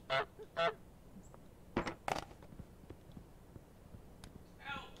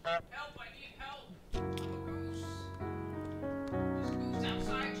 Help! Help! I need help! I'm a goose. This goose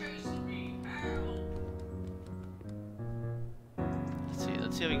outside chasing me. Help! Let's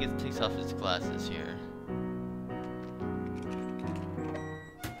see how he takes off his glasses here.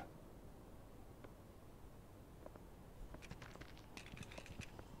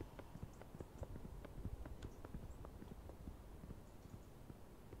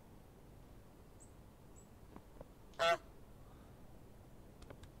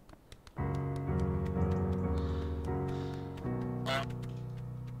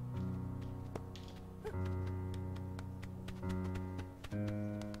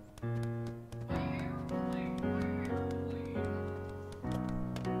 My airplane! My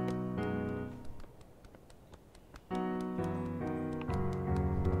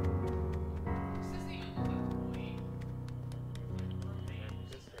airplane! This doesn't even look like a boy.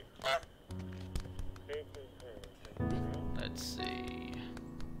 Let's see.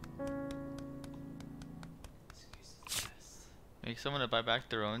 This goose is the best. Make someone to buy back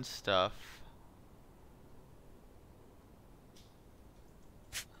their own stuff.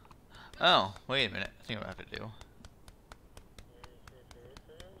 Oh, wait a minute. I think what I have to do.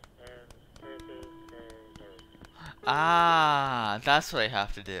 Ah, that's what I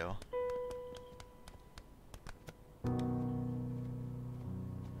have to do.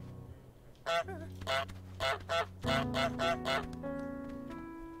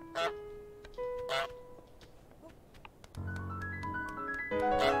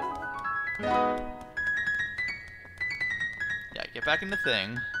 Yeah, get back in the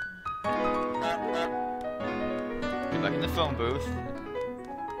thing. Get back in the phone booth.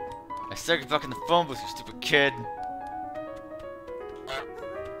 I said get back in the phone booth, you stupid kid.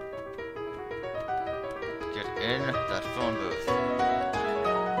 Get in that phone booth.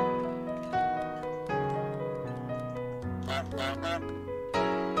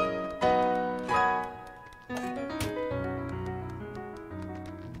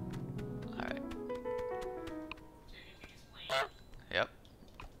 Alright. So you can take his plane. Yep.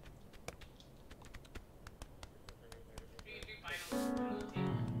 You can do vital on the table.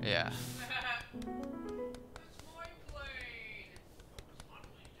 Yeah. That's my plane! That's my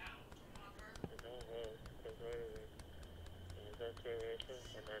plane now. Come on,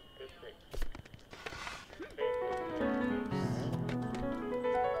 Bert.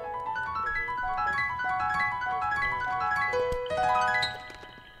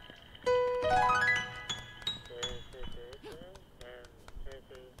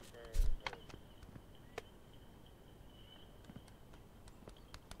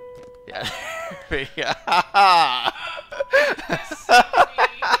 we go. That's so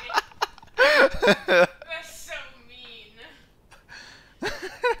mean. That's so mean. That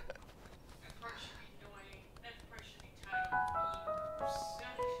part should be annoying. That part should be titled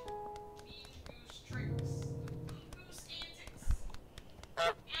Mean Goose Tricks. Mean Goose Antics.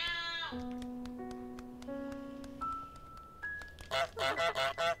 Ow!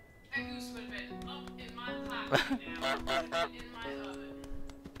 That goose would have been up in my pot right now. Would have been in my oven.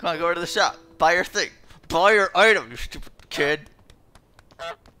 Come on, go over to the shop. Buy your thing. Buy your item, you stupid kid.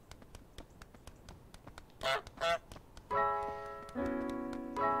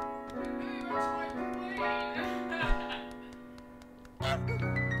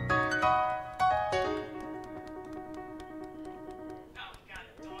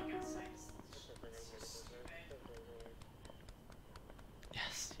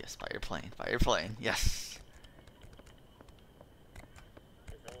 Yes, yes, buy your plane. Buy your plane. Yes.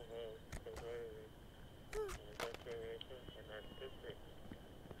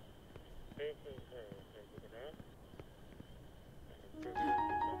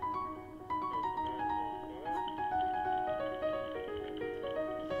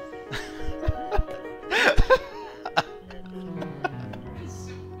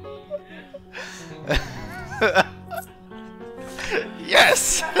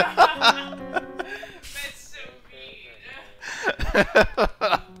 Yes! That's so mean.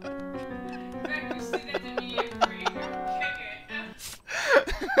 That goose did that to me every year. Kick it.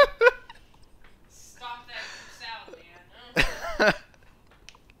 Stop that goose out, man.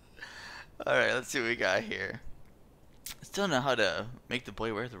 Alright, let's see what we got here. I still don't know how to make the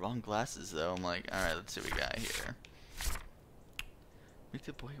boy wear the wrong glasses, though. I'm like, alright, let's see what we got here. Make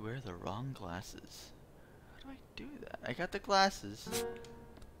the boy wear the wrong glasses. How do I do that? I got the glasses.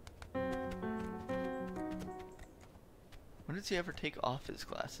 When does he ever take off his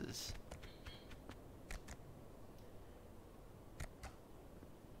glasses?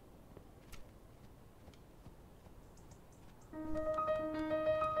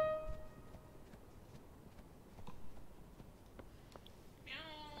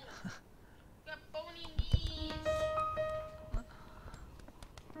 Got bony knees.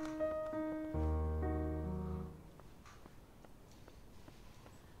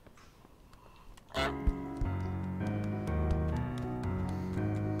 I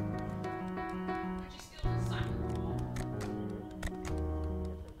just feel inside the wall.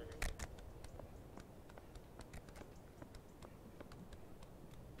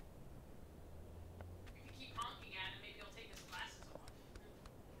 If you keep honking at him, maybe he'll take his glasses off.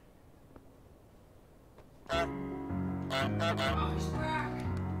 Oh, he's back!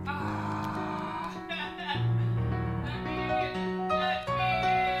 Ah! Let me in! Let me in!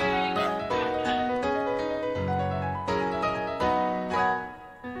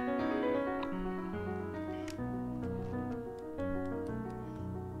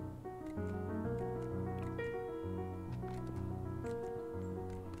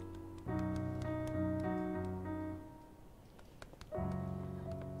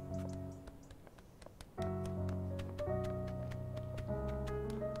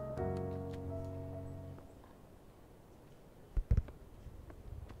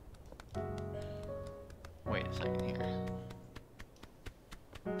 Wait a second here.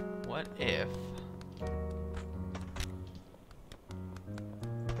 What if...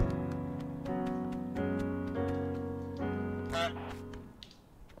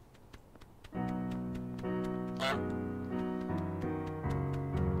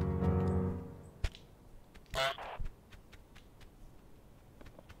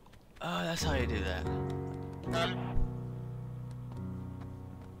 Oh, that's how you do that.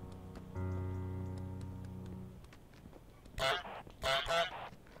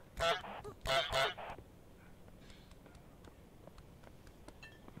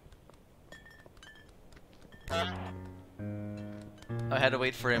 I had to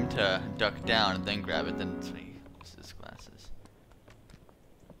wait for him to duck down and then grab it, then it's when he uses his glasses.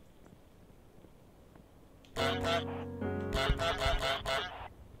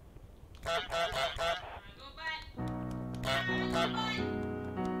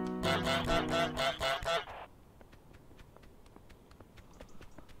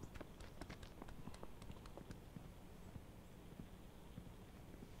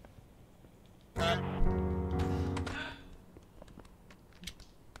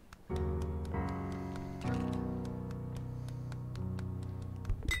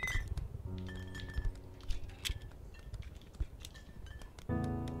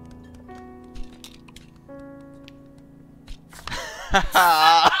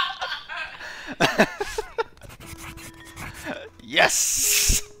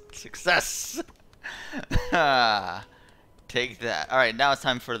 Yes! Success! Take that. Alright, now it's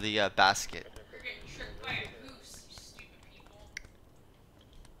time for the basket. You're getting tricked by a goose, you stupid people. This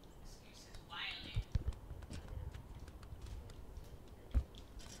goose is wily.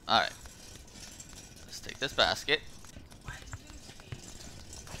 Alright. Let's take this basket. Why is goose being?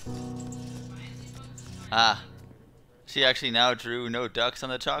 Why is he focused on Ah. She actually now drew no ducks on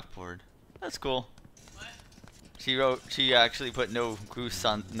the chalkboard. That's cool. what? She actually put no geese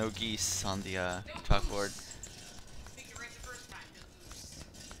on the No chalkboard. goose. I think you're right the first time, no goose.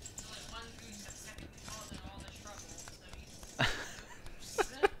 There's only one goose that's technically causing all this trouble, so he's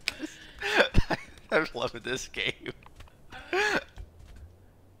no goose. I'm loving this game.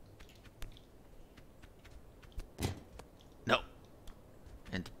 No.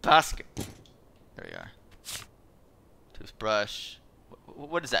 In the basket. There we are. Toothbrush.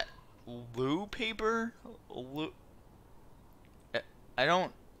 What is that? Loo paper? I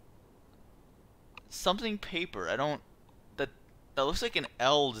don't. Something paper. I don't. That looks like an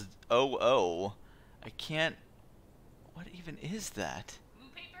LOO. I can't. What even is that? Blue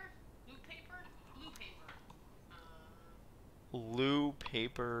paper? Blue paper? Blue paper. Loo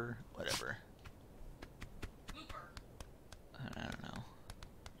paper. Whatever. Blooper. I don't know.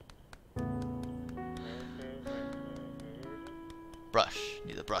 Brush.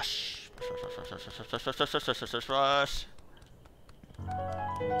 Need a brush. Brush.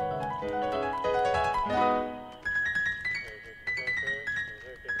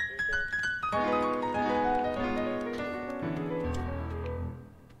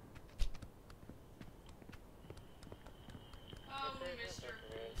 Oh, Mr.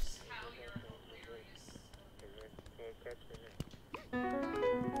 Goose, how you're hilarious. And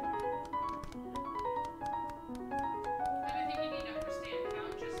I think you need to understand how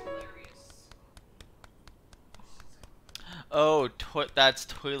I'm just hilarious. Oh, that's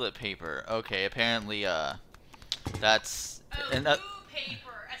toilet paper. Okay, apparently, that's Oh, and loo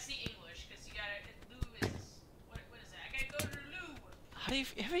paper. That's the English, because you gotta. Loo is. What is that? I gotta go to the loo. how do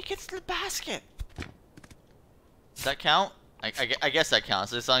you get to the basket? Does that count? I guess that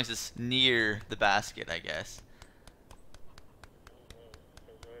counts as long as it's near the basket. I guess.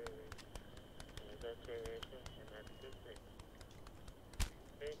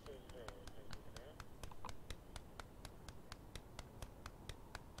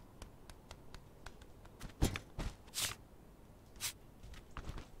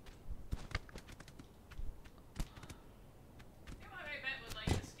 You know what I bet would like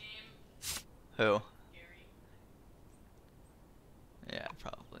this game? Who? Gary. Yeah,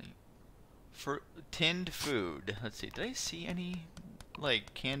 probably. For tinned food. Let's see. Did I see any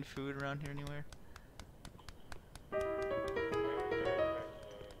like canned food around here anywhere?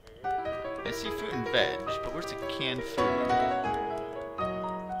 I see fruit and veg, but where's the canned food?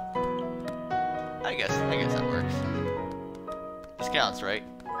 I guess that works. This counts, right?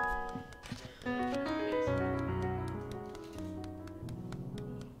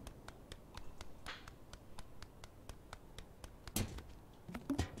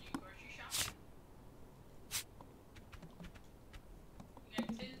 You grocery shop? You got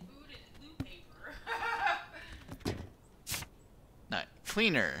tin food and blue paper. Alright,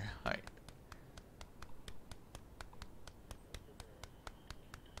 cleaner. Alright.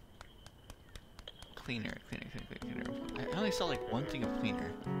 Cleaner. I only saw like one thing of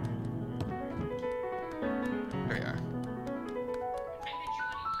cleaner. There we are. When did you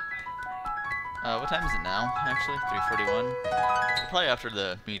want to eat, by the way? What time is it now? Actually, 3:41. Probably after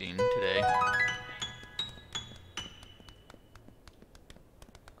the meeting today.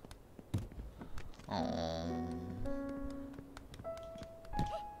 Oh.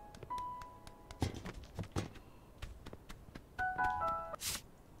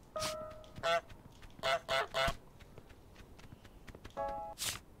 What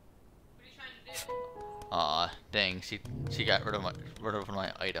are you trying to do? Aw, dang, she got rid of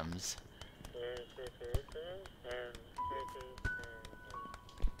my items. You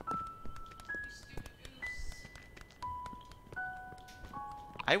stupid goose.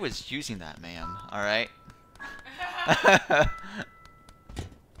 I was using that, ma'am. Alright?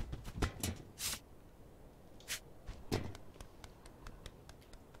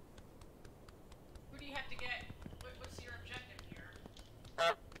 Who do you have to get? What's your objective here?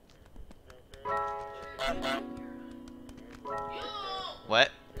 You! What? What's your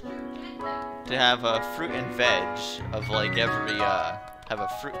objective? To have a fruit and veg of like every,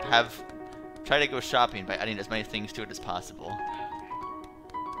 try to go shopping by adding as many things to it as possible.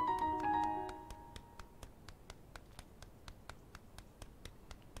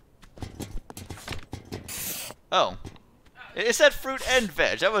 Oh. It said fruit and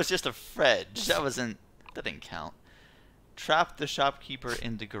veg. That was just a veg. That wasn't... That didn't count. Trap the shopkeeper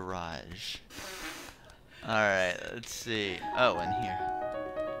in the garage. Alright, let's see. Oh, in here.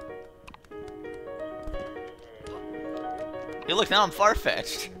 Hey, look, now I'm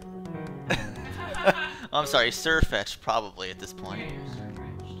far-fetched. Oh, I'm sorry, Sir-fetched, probably, at this point.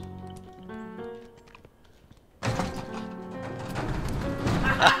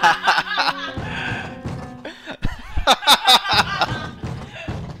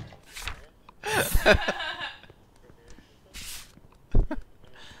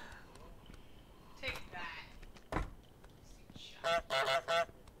 Take that.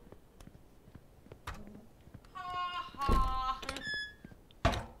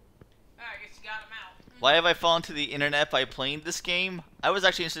 I guess you got him out. Why have I fallen to the internet by playing this game? I was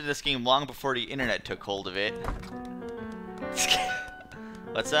actually interested in this game long before the internet took hold of it.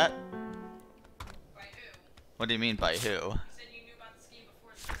 What's that? By who? What do you mean by who? You said you knew about this game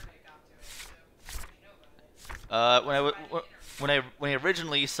before the internet got to it, so you know about it. When I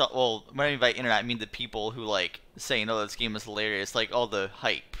originally saw, well, when I mean by internet, I mean the people who like saying, "Oh, this game is hilarious," like all the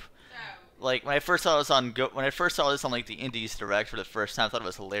hype. Oh. Like when I first saw this on when I first saw this on like the Indies Direct for the first time, I thought it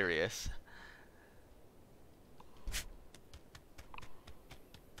was hilarious.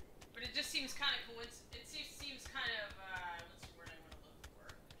 But it just seems kind of coincidence. It seems kind of what's the word I want to look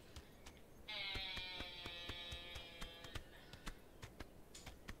for? And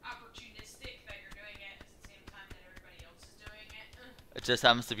opportunistic that you're doing it at the same time that everybody else is doing it. It just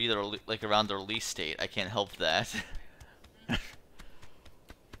happens to be their like around the release date. I can't help that.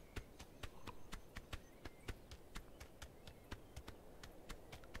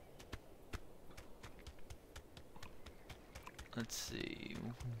 Let's see.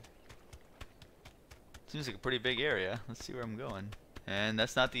 Seems like a pretty big area. Let's see where I'm going. And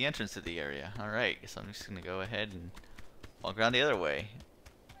that's not the entrance to the area. Alright, so I'm just gonna go ahead and walk around the other way.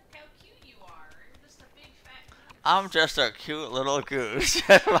 Look how cute you are. You're just a big fat goose. I'm just a cute little goose.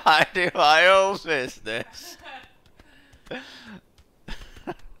 I do my own business. I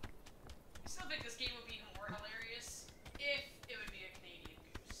still think this game would be even more hilarious if it would be a Canadian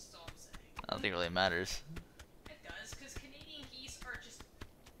goose. That's all I'm saying. I don't think it really matters. It does, because Canadian geese are just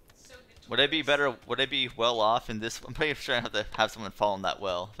so notorious. Would I be better? Would I be well off in this? I'm pretty sure I have to have someone fall in that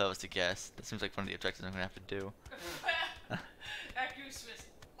well. If that was to guess, that seems like one of the objectives I'm gonna have to do. That goose was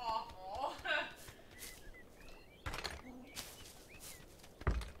awful.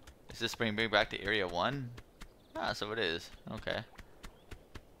 Is this bring me back to Area 1? Ah, so it is. Okay.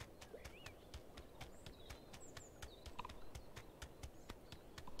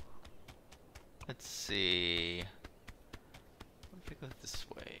 Let's see. What if I go this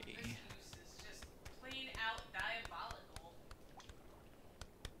way? This goose is just plain out diabolical.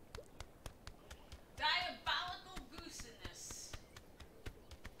 Diabolical goosiness.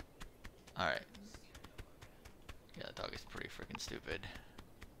 Alright. Yeah, that dog is pretty freaking stupid.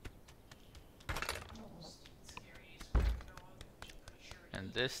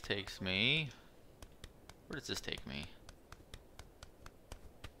 And this takes me... Where does this take me?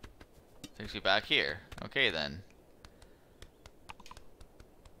 Takes me back here. Okay then.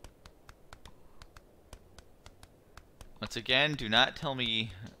 Once again, do not tell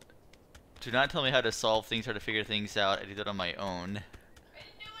me how to solve things, how to figure things out. I did it on my own. I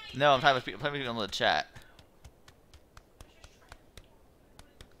didn't do anything. No, I'm talking with people in the chat.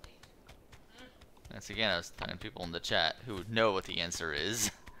 Once again, I was talking to people in the chat who know what the answer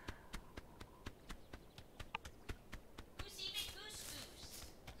is. Goosey McGoose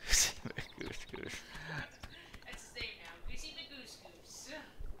Goose. Goose, goose. That's his name now. Goosey McGoose Goose.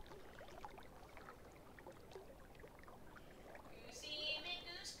 Goosey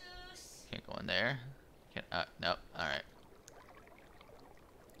McGoose Goose. Can't go in there. Can't. Nope. All right.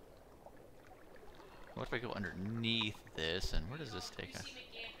 What if I go underneath this? And where does this take us? Goosey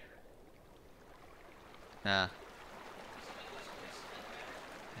McGander. Nah. Goosey McGoose Goose.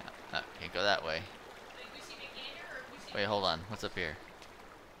 No, can't go that way. Like Goosey McGander or Goosey Wait, hold on. What's up here?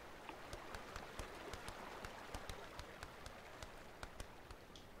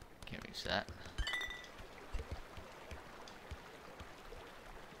 Can't reach that.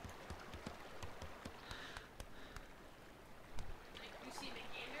 Like Goosey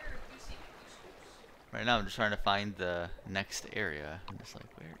McGander or Goosey McGoose Goose? Right now, I'm just trying to find the next area. I'm just like,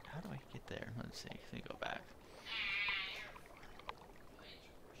 where? How do I get there? Let's see. Let me go back.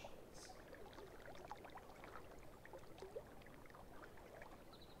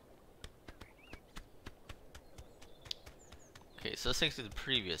 Okay, so let's take to the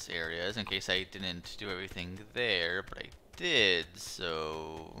previous areas in case I didn't do everything there, but I did.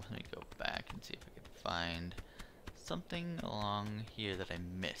 So let me go back and see if I can find something along here that I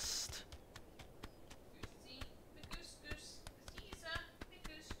missed.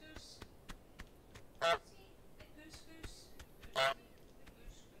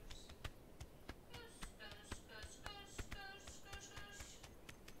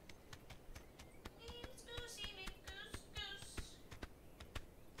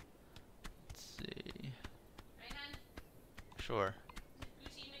 Sure.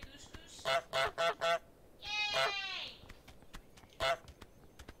 Goosey and a goose goose. Yay!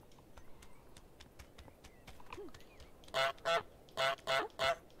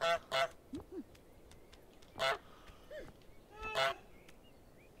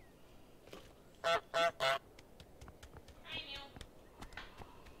 Hi, Neil.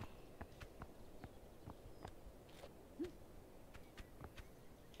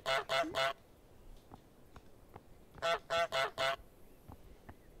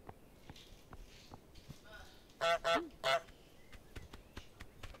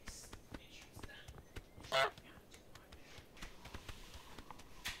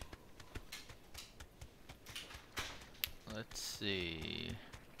 Let's see.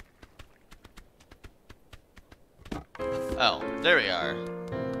 Oh, there we are.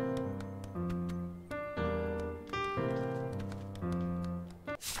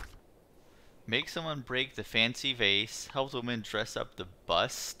 Make someone break the fancy vase. Help the woman dress up the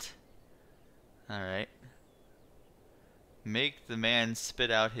bust. Alright. Make the man spit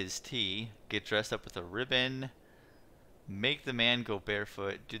out his tea. Get dressed up with a ribbon. Make the man go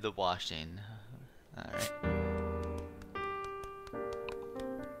barefoot. Do the washing. Alright.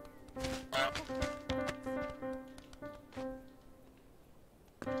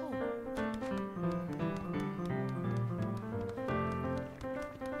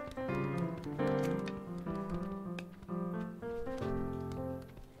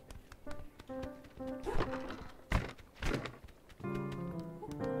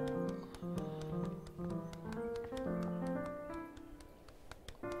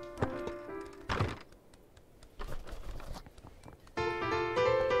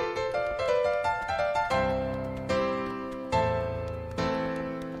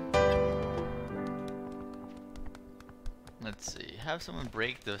 Let's see. Have someone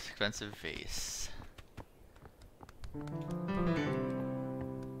break the expensive vase.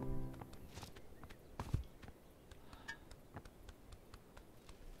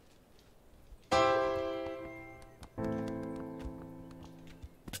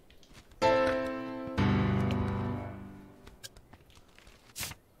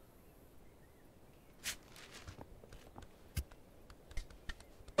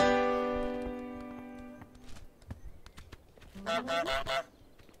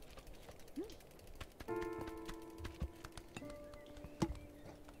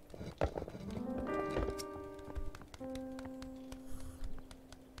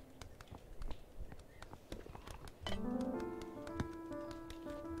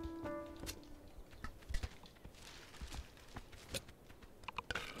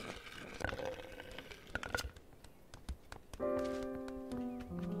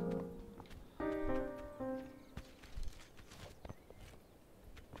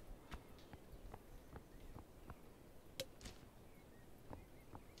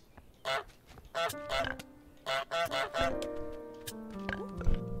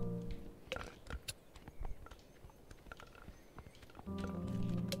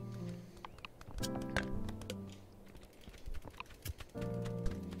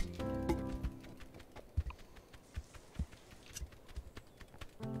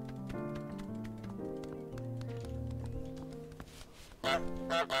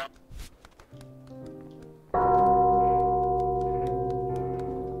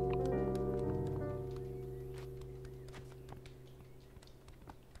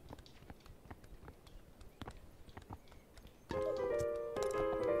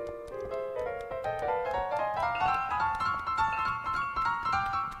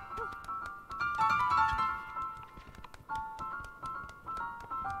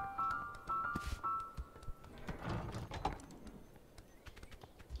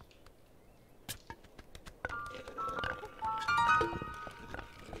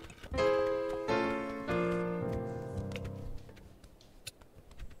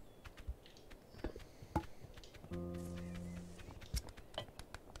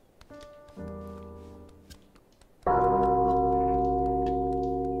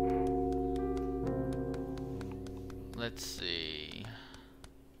 Let's see.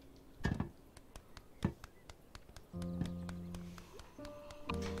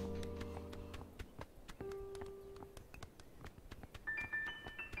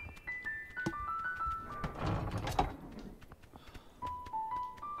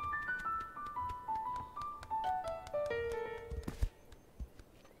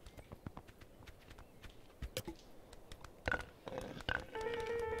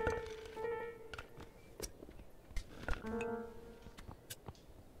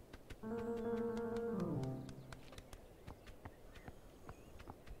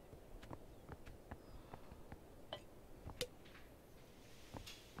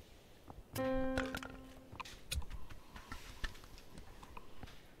 Oops,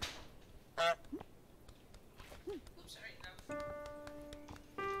 sorry. No.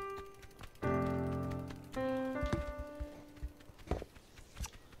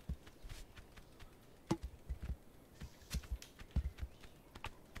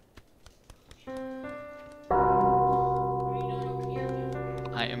 What are you doing over here,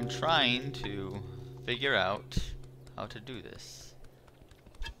 Joe? I am trying to figure out how to do this.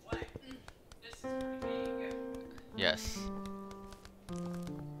 What? This is pretty big. Yes. Are you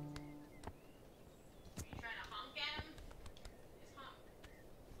trying to honk at him? It's honk.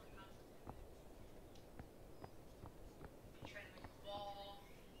 Honk, honk. Are you trying to make him fall?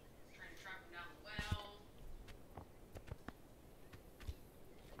 Trying to trap him down the well?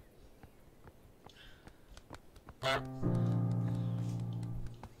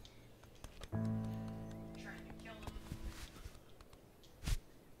 Trying to kill him?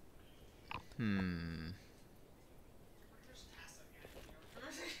 Hmm. We're just passing it.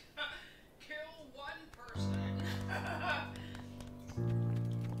 Kill one person.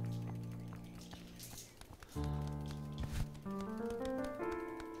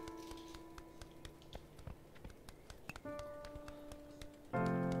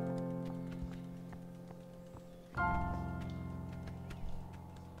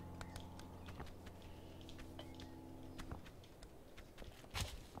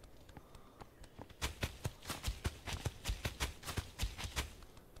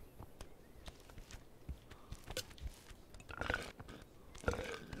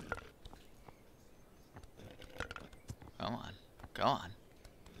 Come on. Go on.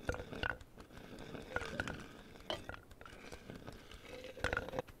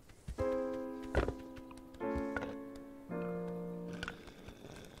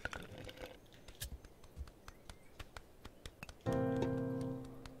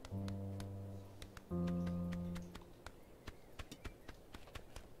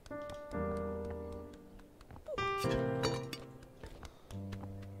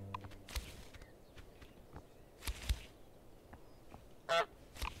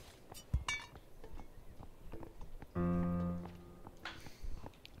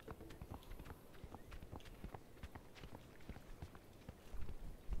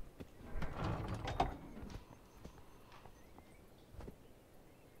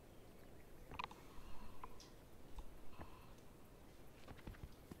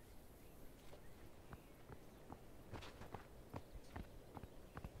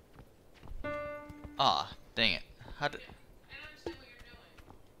 Ah, dang it. How did... I don't understand what you're doing.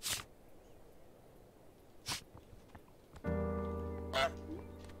 I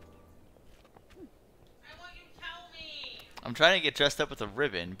want you to tell me. I'm trying to get dressed up with a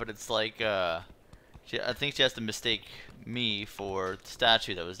ribbon, but it's like, I think she has to mistake me for the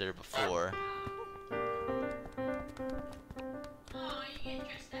statue that was there before. Oh, you get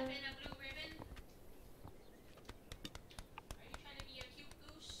dressed up in a blue ribbon? Are you trying to be a cute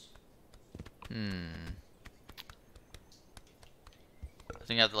goose? I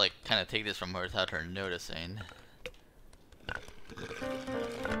think I have to, like, kind of take this from her without her noticing. A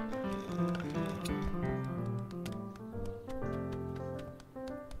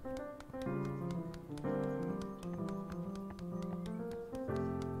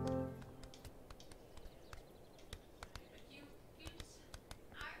cute goose?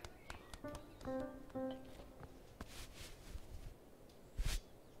 I'm a cute goose.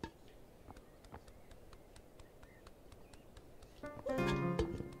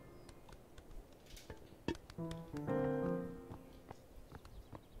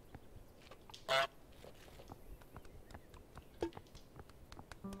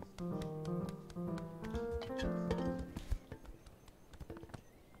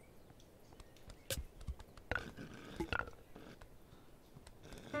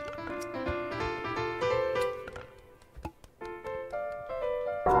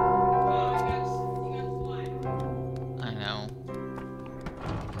 Oh, you got fly. I know.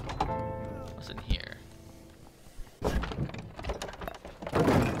 What's in here?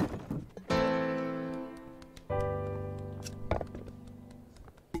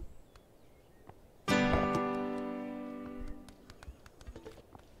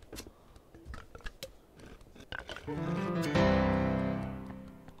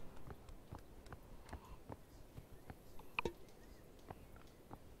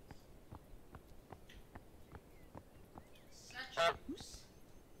 Such a goose.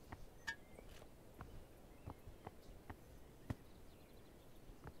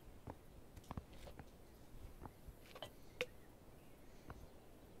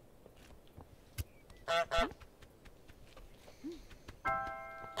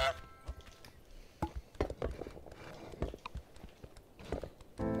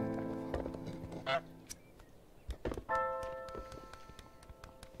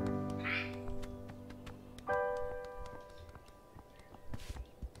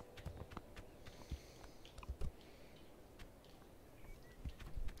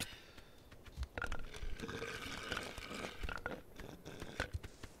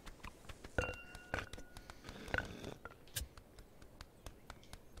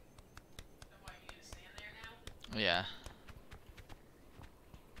 Yeah.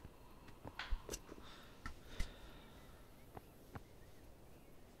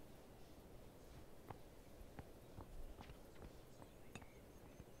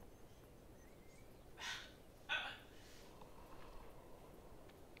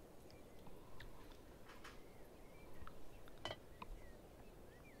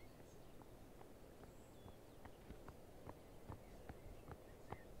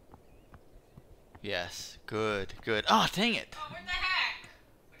 Yes. Good. Good. Oh, dang it! Oh, what the heck?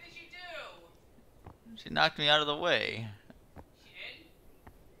 What did you do? She knocked me out of the way. She did?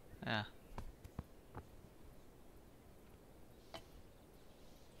 Yeah.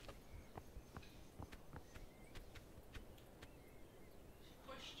 She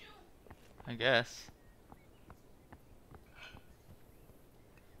pushed you? I guess.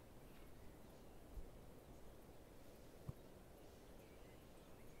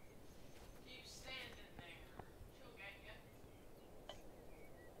 Keep standing there. She'll get you.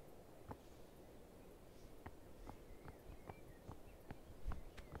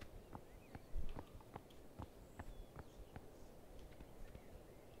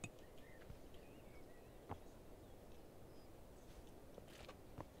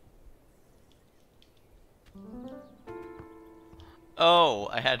 Oh,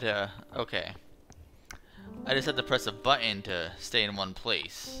 I had to. Okay. I just had to press a button to stay in one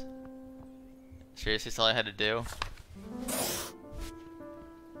place. Seriously, that's all I had to do?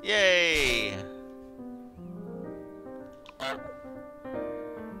 Yay!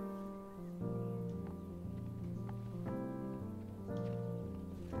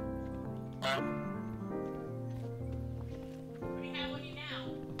 What do you have on you now?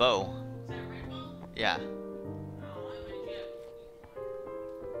 Bow. Is that a red ball? Yeah. Oh, I might get a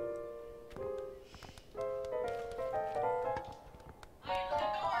I look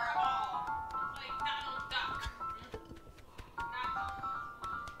adorable. It's like Donald Duck. Not Donald.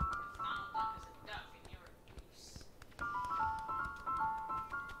 Because Donald Duck is a duck and you're a goose. It was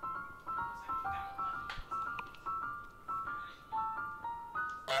actually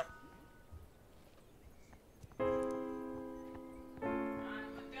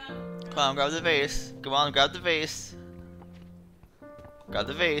Donald Duck. Come on, grab the vase. Come on, grab the vase. Grab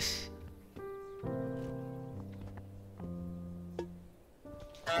the vase.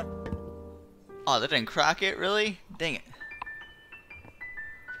 Oh, they didn't crack it? Really? Dang it.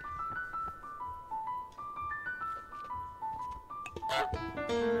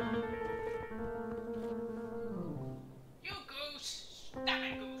 You goose! Stop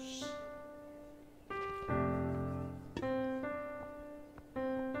it, goose!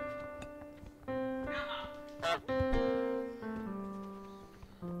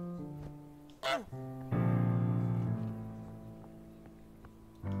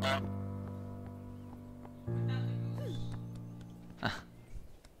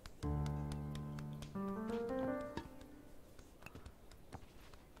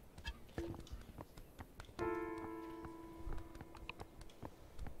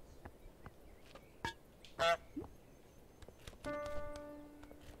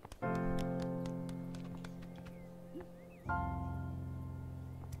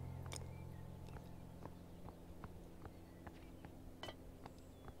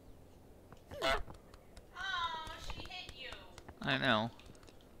 Oh, she hit you. I know.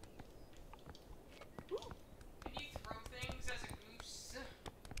 Can you throw things as a goose?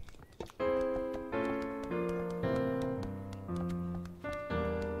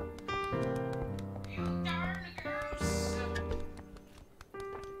 You darn goose!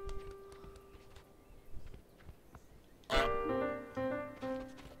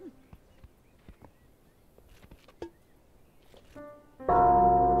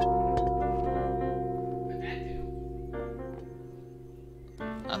 What'd that do?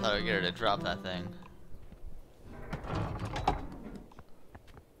 I thought I'd get her to drop that thing.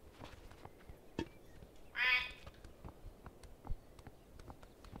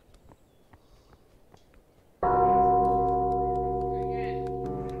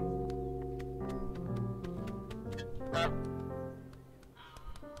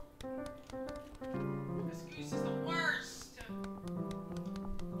 This goose is the worst!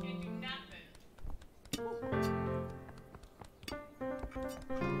 Can't do nothing.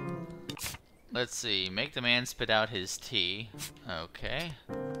 Let's see. Make the man spit out his tea. Okay.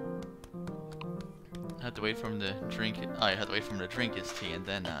 I have to wait for him to drink it. Oh, I have to wait for him to drink his tea and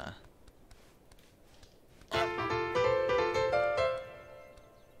then,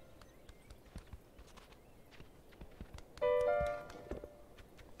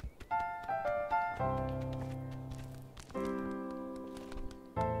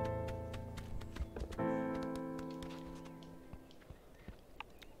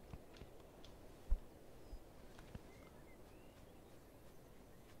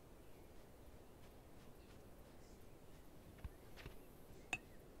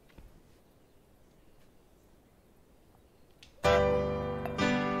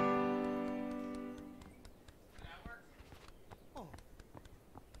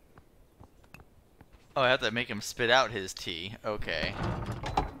 Oh, I have to make him spit out his tea. Okay.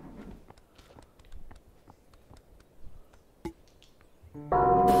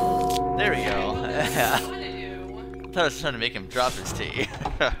 There we go. Alright, what Yeah. do you want to do? I thought I was trying to make him drop his tea.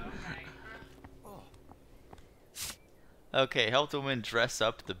 Oh, okay. Okay, help the woman dress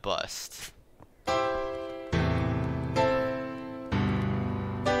up the bust.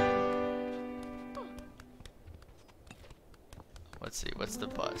 Let's see, what's the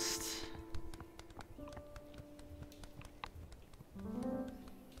bust?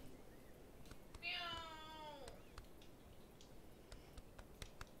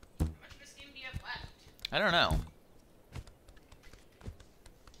 How much of a steam do you have left? I don't know.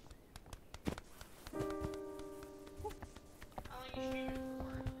 How long you streaming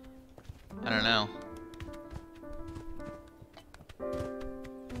for? I don't know.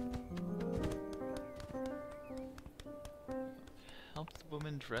 Help the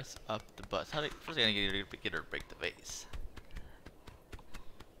woman dress up the bust. How do first I gotta get her to break the vase.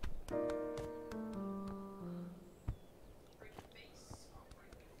 Break your face. I'll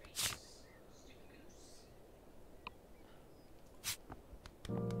break your face.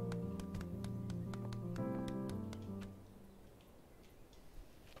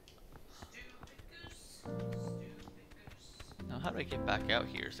 Stupid goose. Stupid goose. Stupid goose. Now, how do I get back out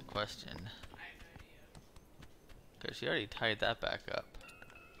here is the question. I have no idea. Because she already tied that back up.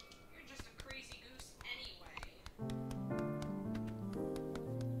 You're just a crazy goose anyway.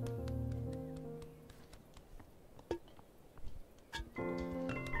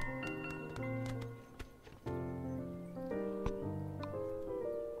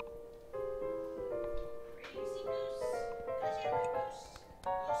 Crazy goose. 'Cause you're a goose.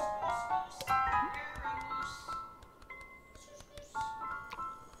 Goose, goose, goose. You're a goose. Goose, goose, goose.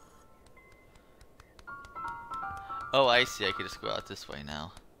 Oh, I see. I could just go out this way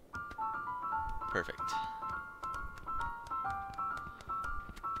now. Perfect.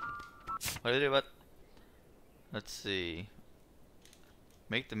 What did I do? What? Let's see.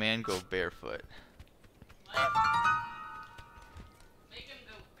 Make the man go barefoot. What? Make him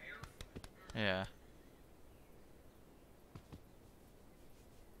go barefoot. Yeah.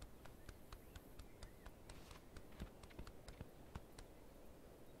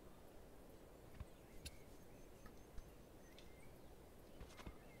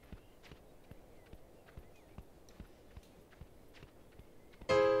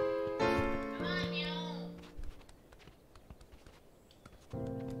 Come on, you.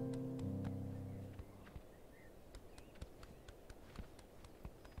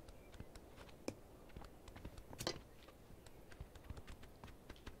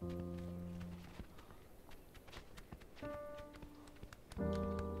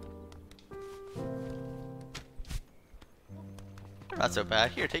 Not so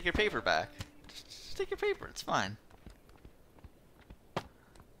bad. Here, take your paper back. Just take your paper. It's fine.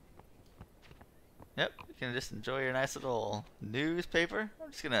 Yep, you can just enjoy your nice little newspaper. I'm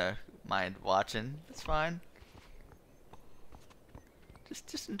just gonna mind watching. It's fine.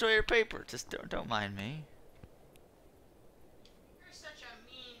 Just enjoy your paper. Just don't mind me. You're such a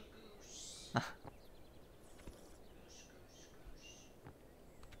mean goose. Goose, goose, goose.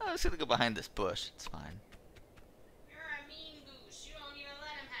 I'm just gonna go behind this bush. It's fine. You're a mean goose. You don't even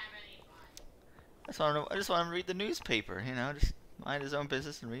let him have any fun. I just want him to read the newspaper. You know, just mind his own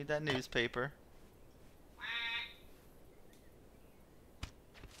business and read that newspaper.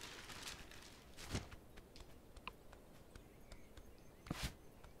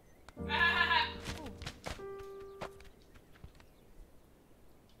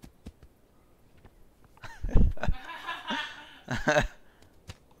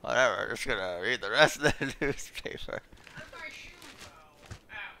 Whatever. Just gonna read the rest of the newspaper. Where'd my shoe go?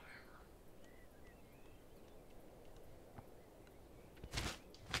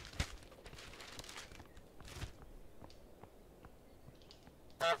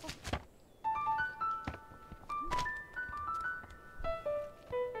 Oh, what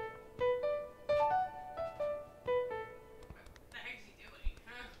the heck's he doing?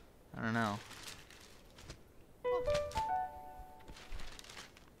 Huh? I don't know. You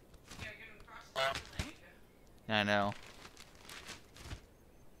gotta get him across the other leg. Yeah, I know.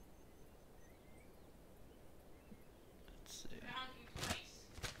 Let's see. Put a honky place.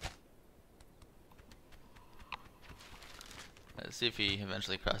 Let's see if he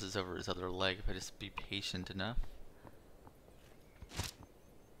eventually crosses over his other leg. If I just be patient enough.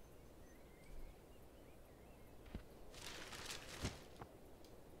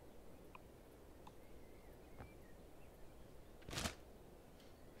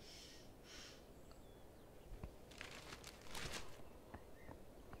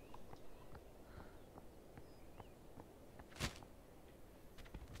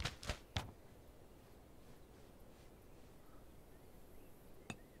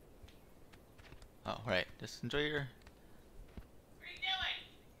 Oh, right. Just enjoy your... What are you doing?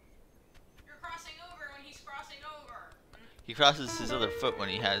 You're crossing over when he's crossing over. He crosses his other foot when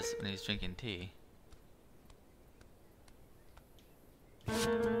he's drinking tea.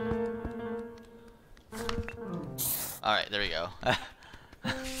 Alright, there we go.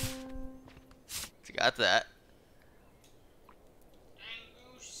 Got that. And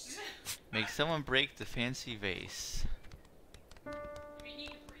Goose. Make someone break the fancy vase. Maybe he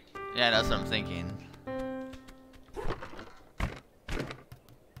can break it. Yeah, that's what I'm thinking. Maybe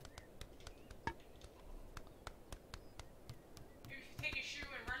if you take a shoe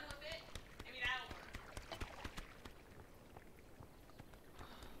and run with it, maybe that'll work.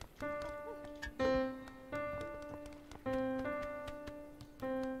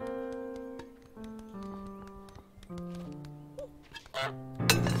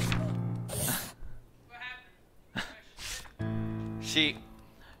 What happened?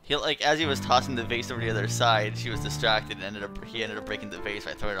 He like as he was tossing the vase over to the other side, she was distracted and he ended up breaking the vase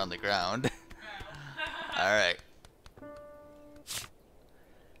by throwing it on the ground. Oh. Alright.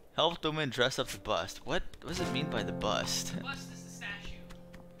 Help the woman dress up the bust. What does it mean by the bust? Bust is the statue.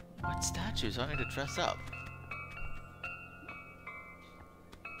 What statues are going to dress up?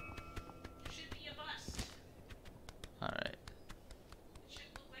 Should be a bust. Alright. It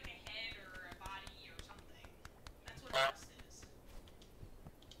should look like a head or a body or something. That's what a bust is.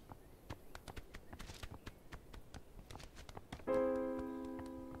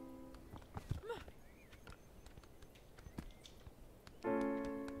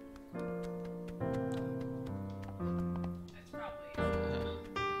 That's probably it.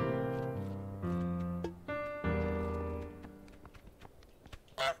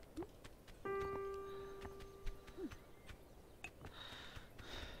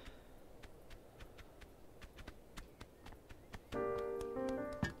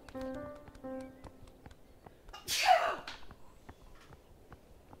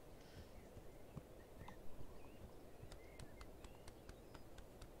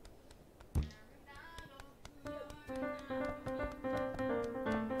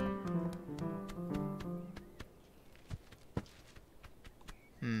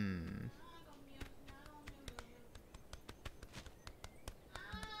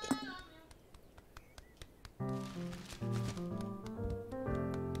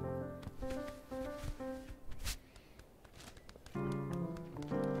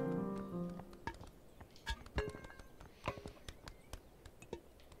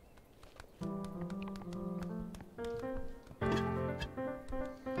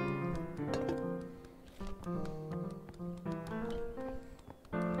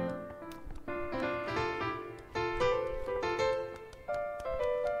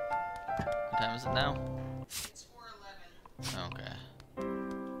 What time is it now? It's 4:11. Okay.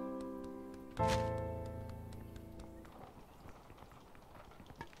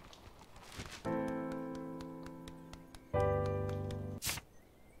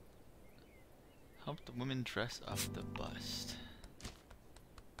 Help the women dress up the bust.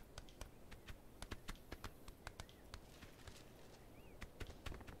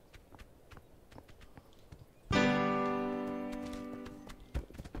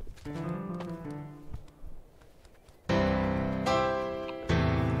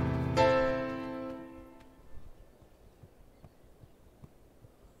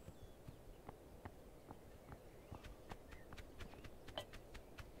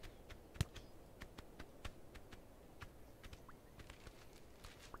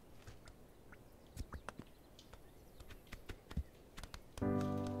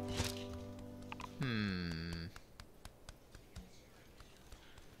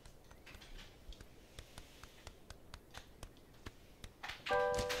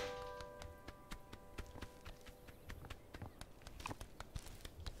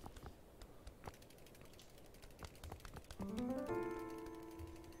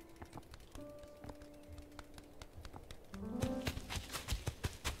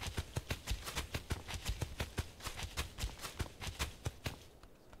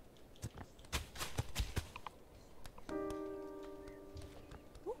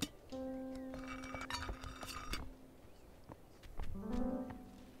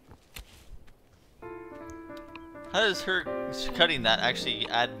 How does her cutting that actually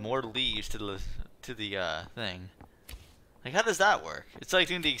add more leaves to the thing? Like, how does that work? It's like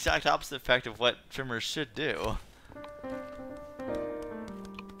doing the exact opposite effect of what trimmers should do.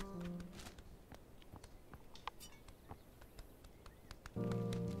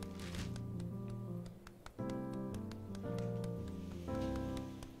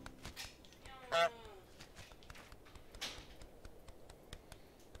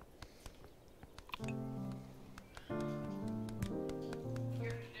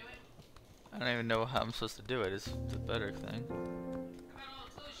 even know how I'm supposed to do it. Is the better thing. How about all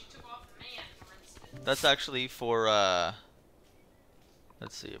the clothes you took off the man, for instance? That's actually for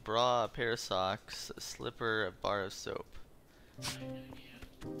let's see, a bra, a pair of socks, a slipper, a bar of soap.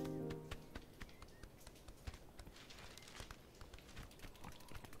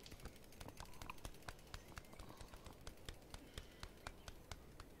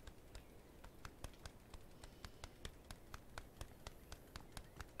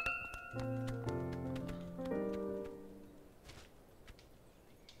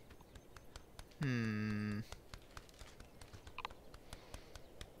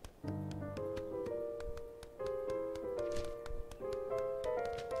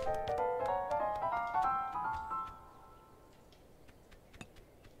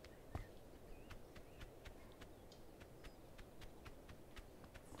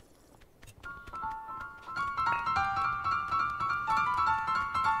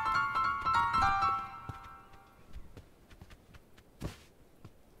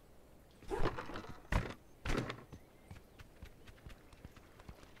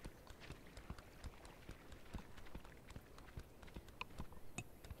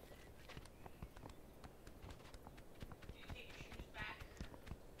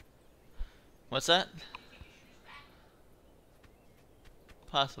 What's that?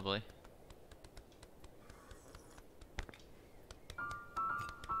 Possibly.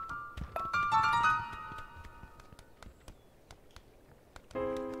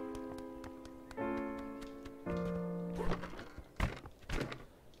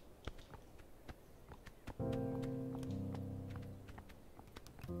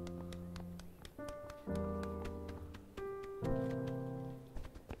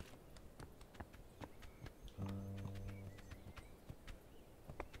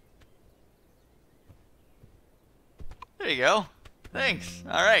 There you go. Thanks.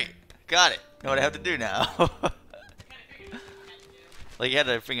 Alright. Got it. Know what I have to do now. Like, you had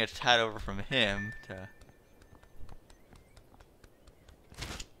to bring a hat over from him to...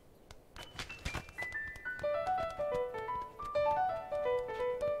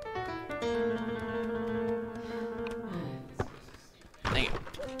 Dang it.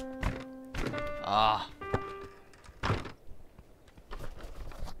 Ah.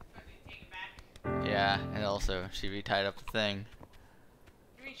 Yeah, and also, she retied up the thing.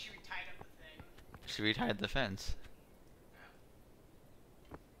 What do you mean she retied up the thing? She retied the fence.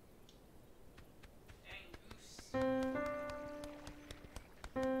 Dang goose.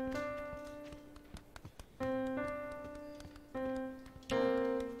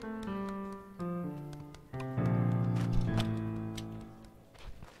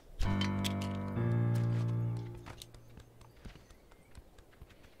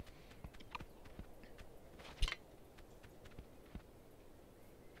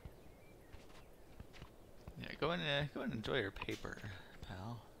 Go and enjoy your paper,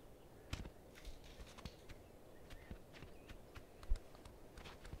 pal.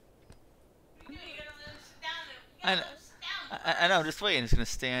 What are you doing? You gotta let him sit down there. You gotta let him sit down. I know, I'm just waiting. He's gonna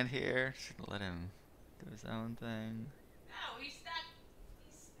stand here. Just gonna let him do his own thing. No, he's not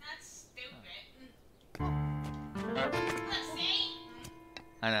stupid. Let's see.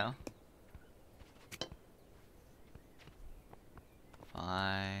 I know.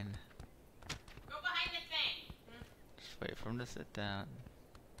 Fine. Go behind the thing. Just wait for him to sit down.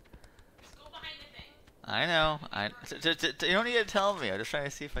 Just go behind the thing. I know. You don't need to tell me. I'm just trying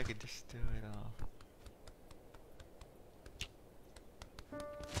to see if I could just do it all.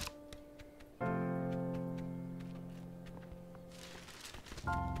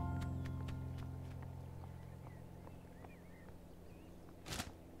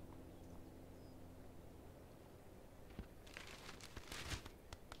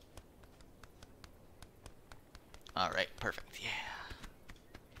 Alright, perfect, yeah.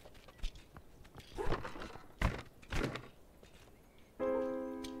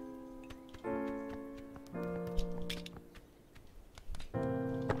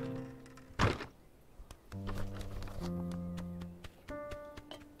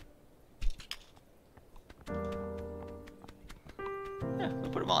 Yeah,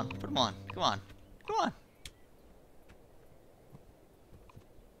 put him on, put him on, come on, come on.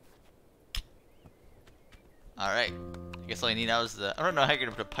 Alright. I guess all I need now is the... I don't know how you're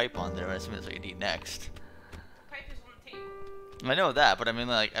gonna put a pipe on there, but I assume that's what you need next. The pipe is on the table. I know that, but I mean,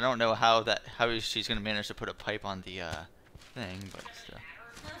 like, I don't know how she's gonna manage to put a pipe on the, thing, but still.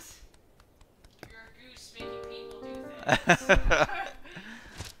 You're a goose making people do things.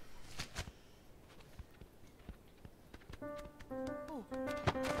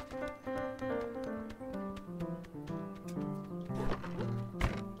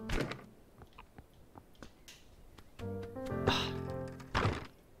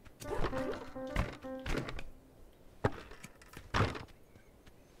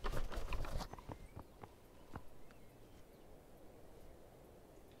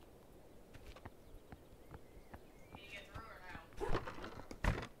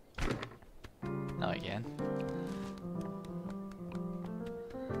 again.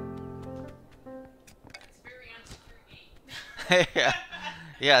 It's a very unsecure game. Yeah.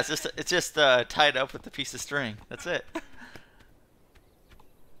 Yeah, it's just tied up with a piece of string. That's it.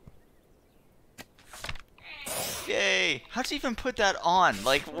 Yay! How'd you even put that on?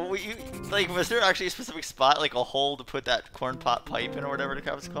 Like, was there actually a specific spot, like a hole to put that corn pot pipe in or whatever the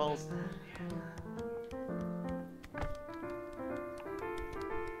crap it's called?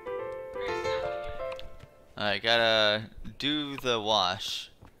 Alright, gotta do the wash.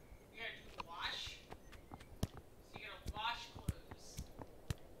 You gotta do the wash? So you gotta wash clothes.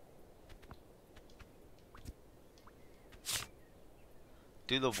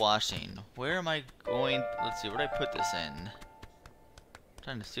 Do the washing. Where am I going? Let's see, where did I put this in? I'm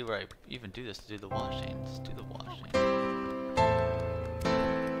trying to see where I even do this to do the washing. Let's do the washing. Put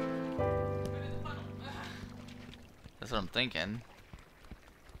it in the funnel. That's what I'm thinking.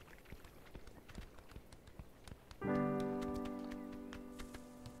 Is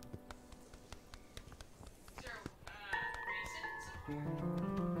there a basin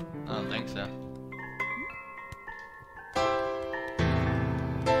somewhere? I don't think so.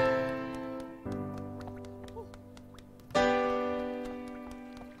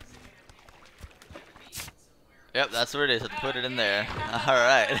 Yep, that's where it is. Let's put it in there.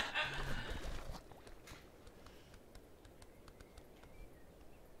 Alright.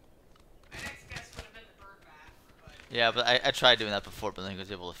 My next guess would have been the bird bath, but Yeah, but I tried doing that before, but I think I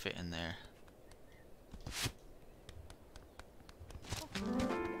was able to fit in there.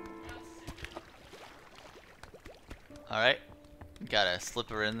 Alright. Got a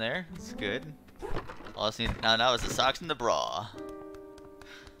slipper in there. That's good. All I just need now is the socks and the bra.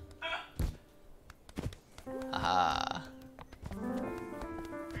 Aha.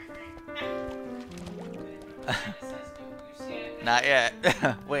 it says no goose yet. Not yet.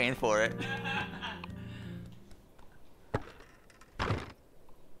 Waiting for it.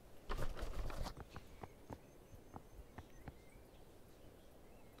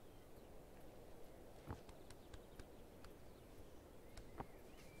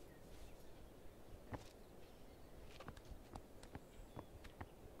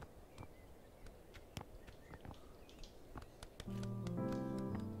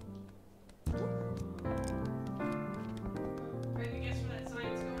 Ready to guess where that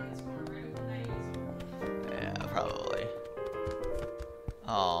sign's going? It's going right over the Yeah, probably.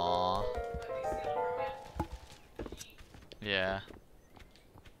 Aww. Yeah.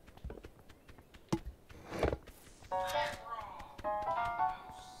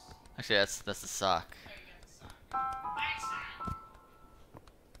 Actually, that's the sock.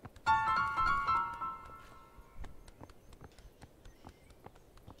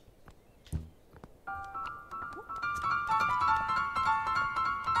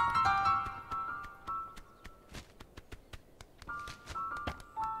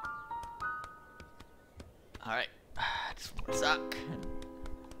 Alright. Just one sock.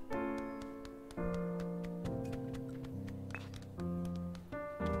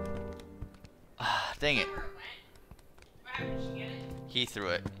 Ah, dang it. He threw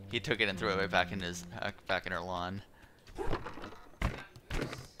it. He took it and threw it right back in his back in her lawn.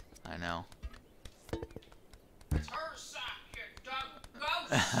 I know. It's her sock, you dumb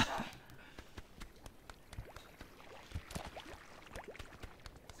ghost! Is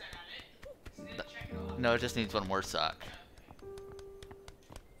that not it? Just need to check it off. No, it just needs one more sock.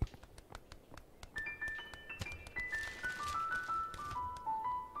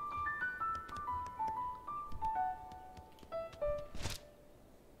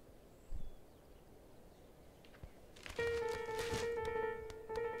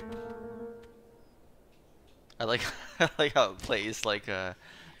 I like I like how it plays like the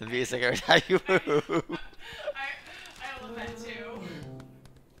music every time you move. I love that too.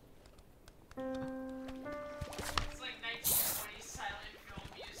 It's like 1920s silent film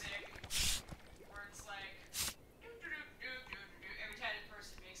music, where it's like every time a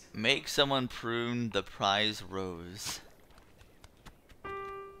person makes it. Make someone prune the prize rose.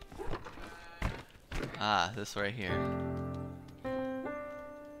 Ah, this right here.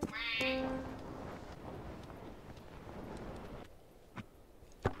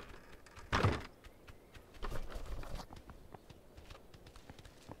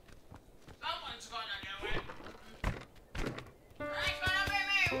 Someone's gonna do it. It's gonna be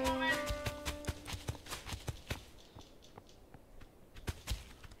me, woman.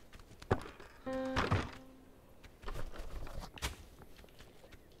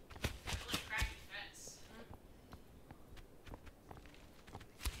 Really cracky fence.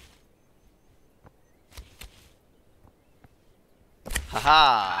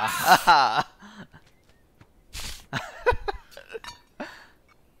 Haha! Haha!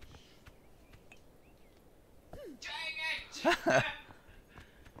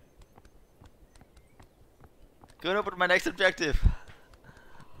 Going over to my next objective. How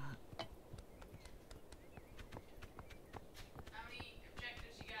many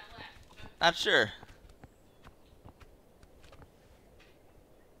objectives you got left? Not sure.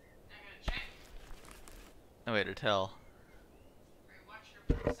 Not gonna check. No way to tell. Or you watch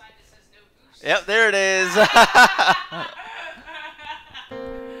your side that says no goose. Yep, there it is. Where's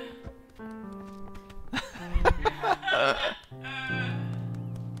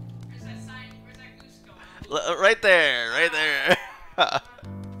that sign? Where's that goose going? Right there, right there. No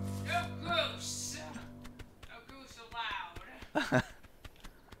goose! No goose allowed. Aww.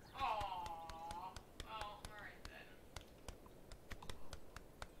 Well, alright then.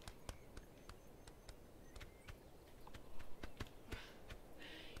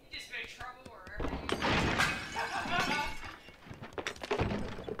 You just make trouble wherever you go.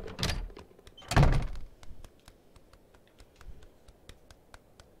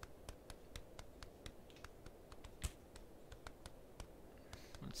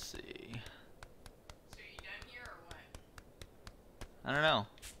 Let's see. So you done here or what? I don't know.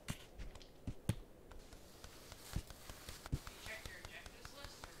 You checked your objectives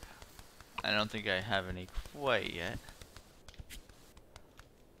list or no? I don't think I have any quite yet.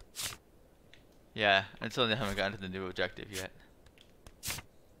 Yeah, until I haven't gotten to the new objective yet.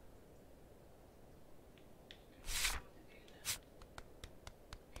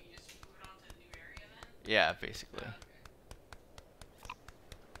 Or you just move it on to the new area then? Yeah, basically.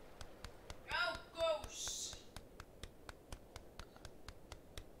 Go goose!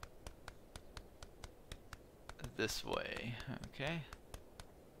 This way. Okay.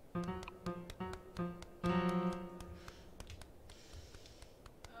 Oh,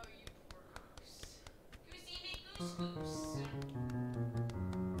 you poor goose. Goosey me goose goose.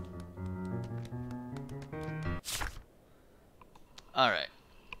 Alright.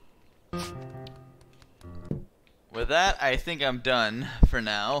 With that, I think I'm done for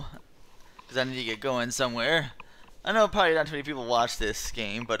now. Because I need to get going somewhere. I know probably not too many people watch this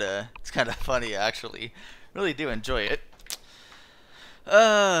game, but it's kind of funny actually. Really do enjoy it.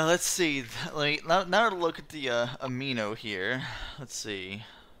 Let's see. Now to look at the amino here. Let's see.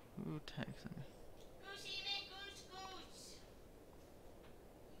 Who texted me? Goosey me goose goose.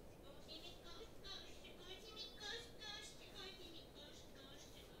 Goosey me goose goose. Goosey me goose goose. Goosey me goose goose.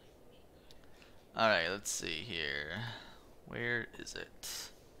 Alright, let's see here. Where is it?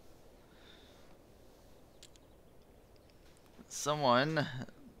 Someone,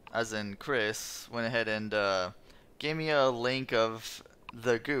 as in Chris, went ahead and gave me a link of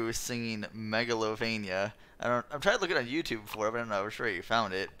the goose singing Megalovania. I'm trying to look it on YouTube before, but I'm not sure you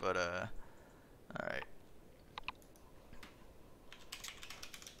found it, but alright.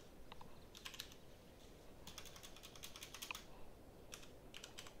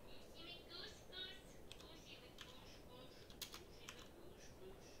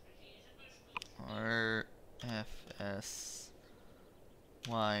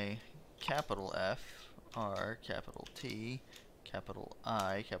 RFSY capital F R capital T capital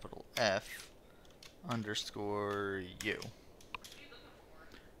I capital F underscore U.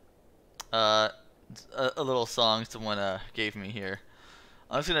 A little song someone gave me here.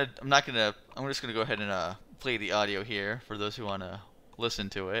 I'm just gonna go ahead and play the audio here for those who wanna listen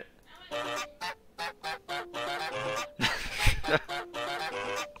to it.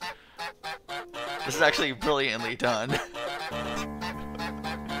 This is actually brilliantly done.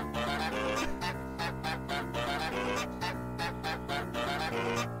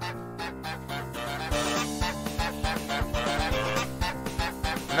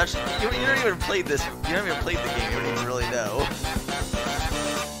 You don't even played this. You haven't even played the game. You don't even really know.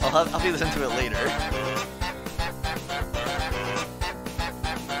 I'll be listening to it later.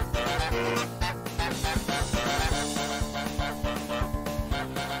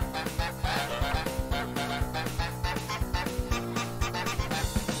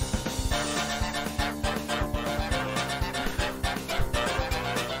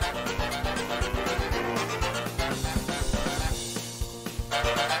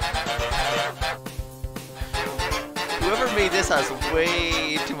 Whoever made this has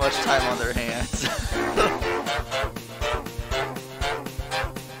way too much time on their hands.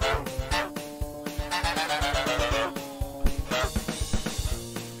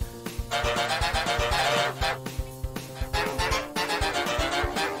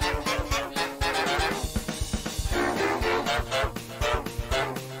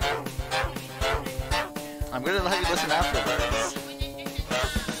 I'm gonna have you listen afterwards.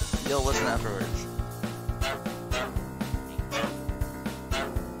 You'll listen afterwards.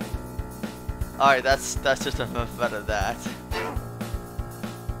 Alright, that's just a bit of that.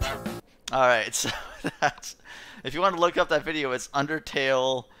 Alright, so that's... If you want to look up that video, it's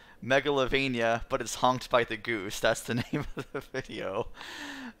Undertale Megalovania, but it's honked by the goose. That's the name of the video.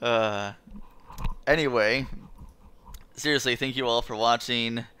 Anyway, seriously, thank you all for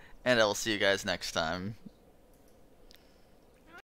watching, and I will see you guys next time.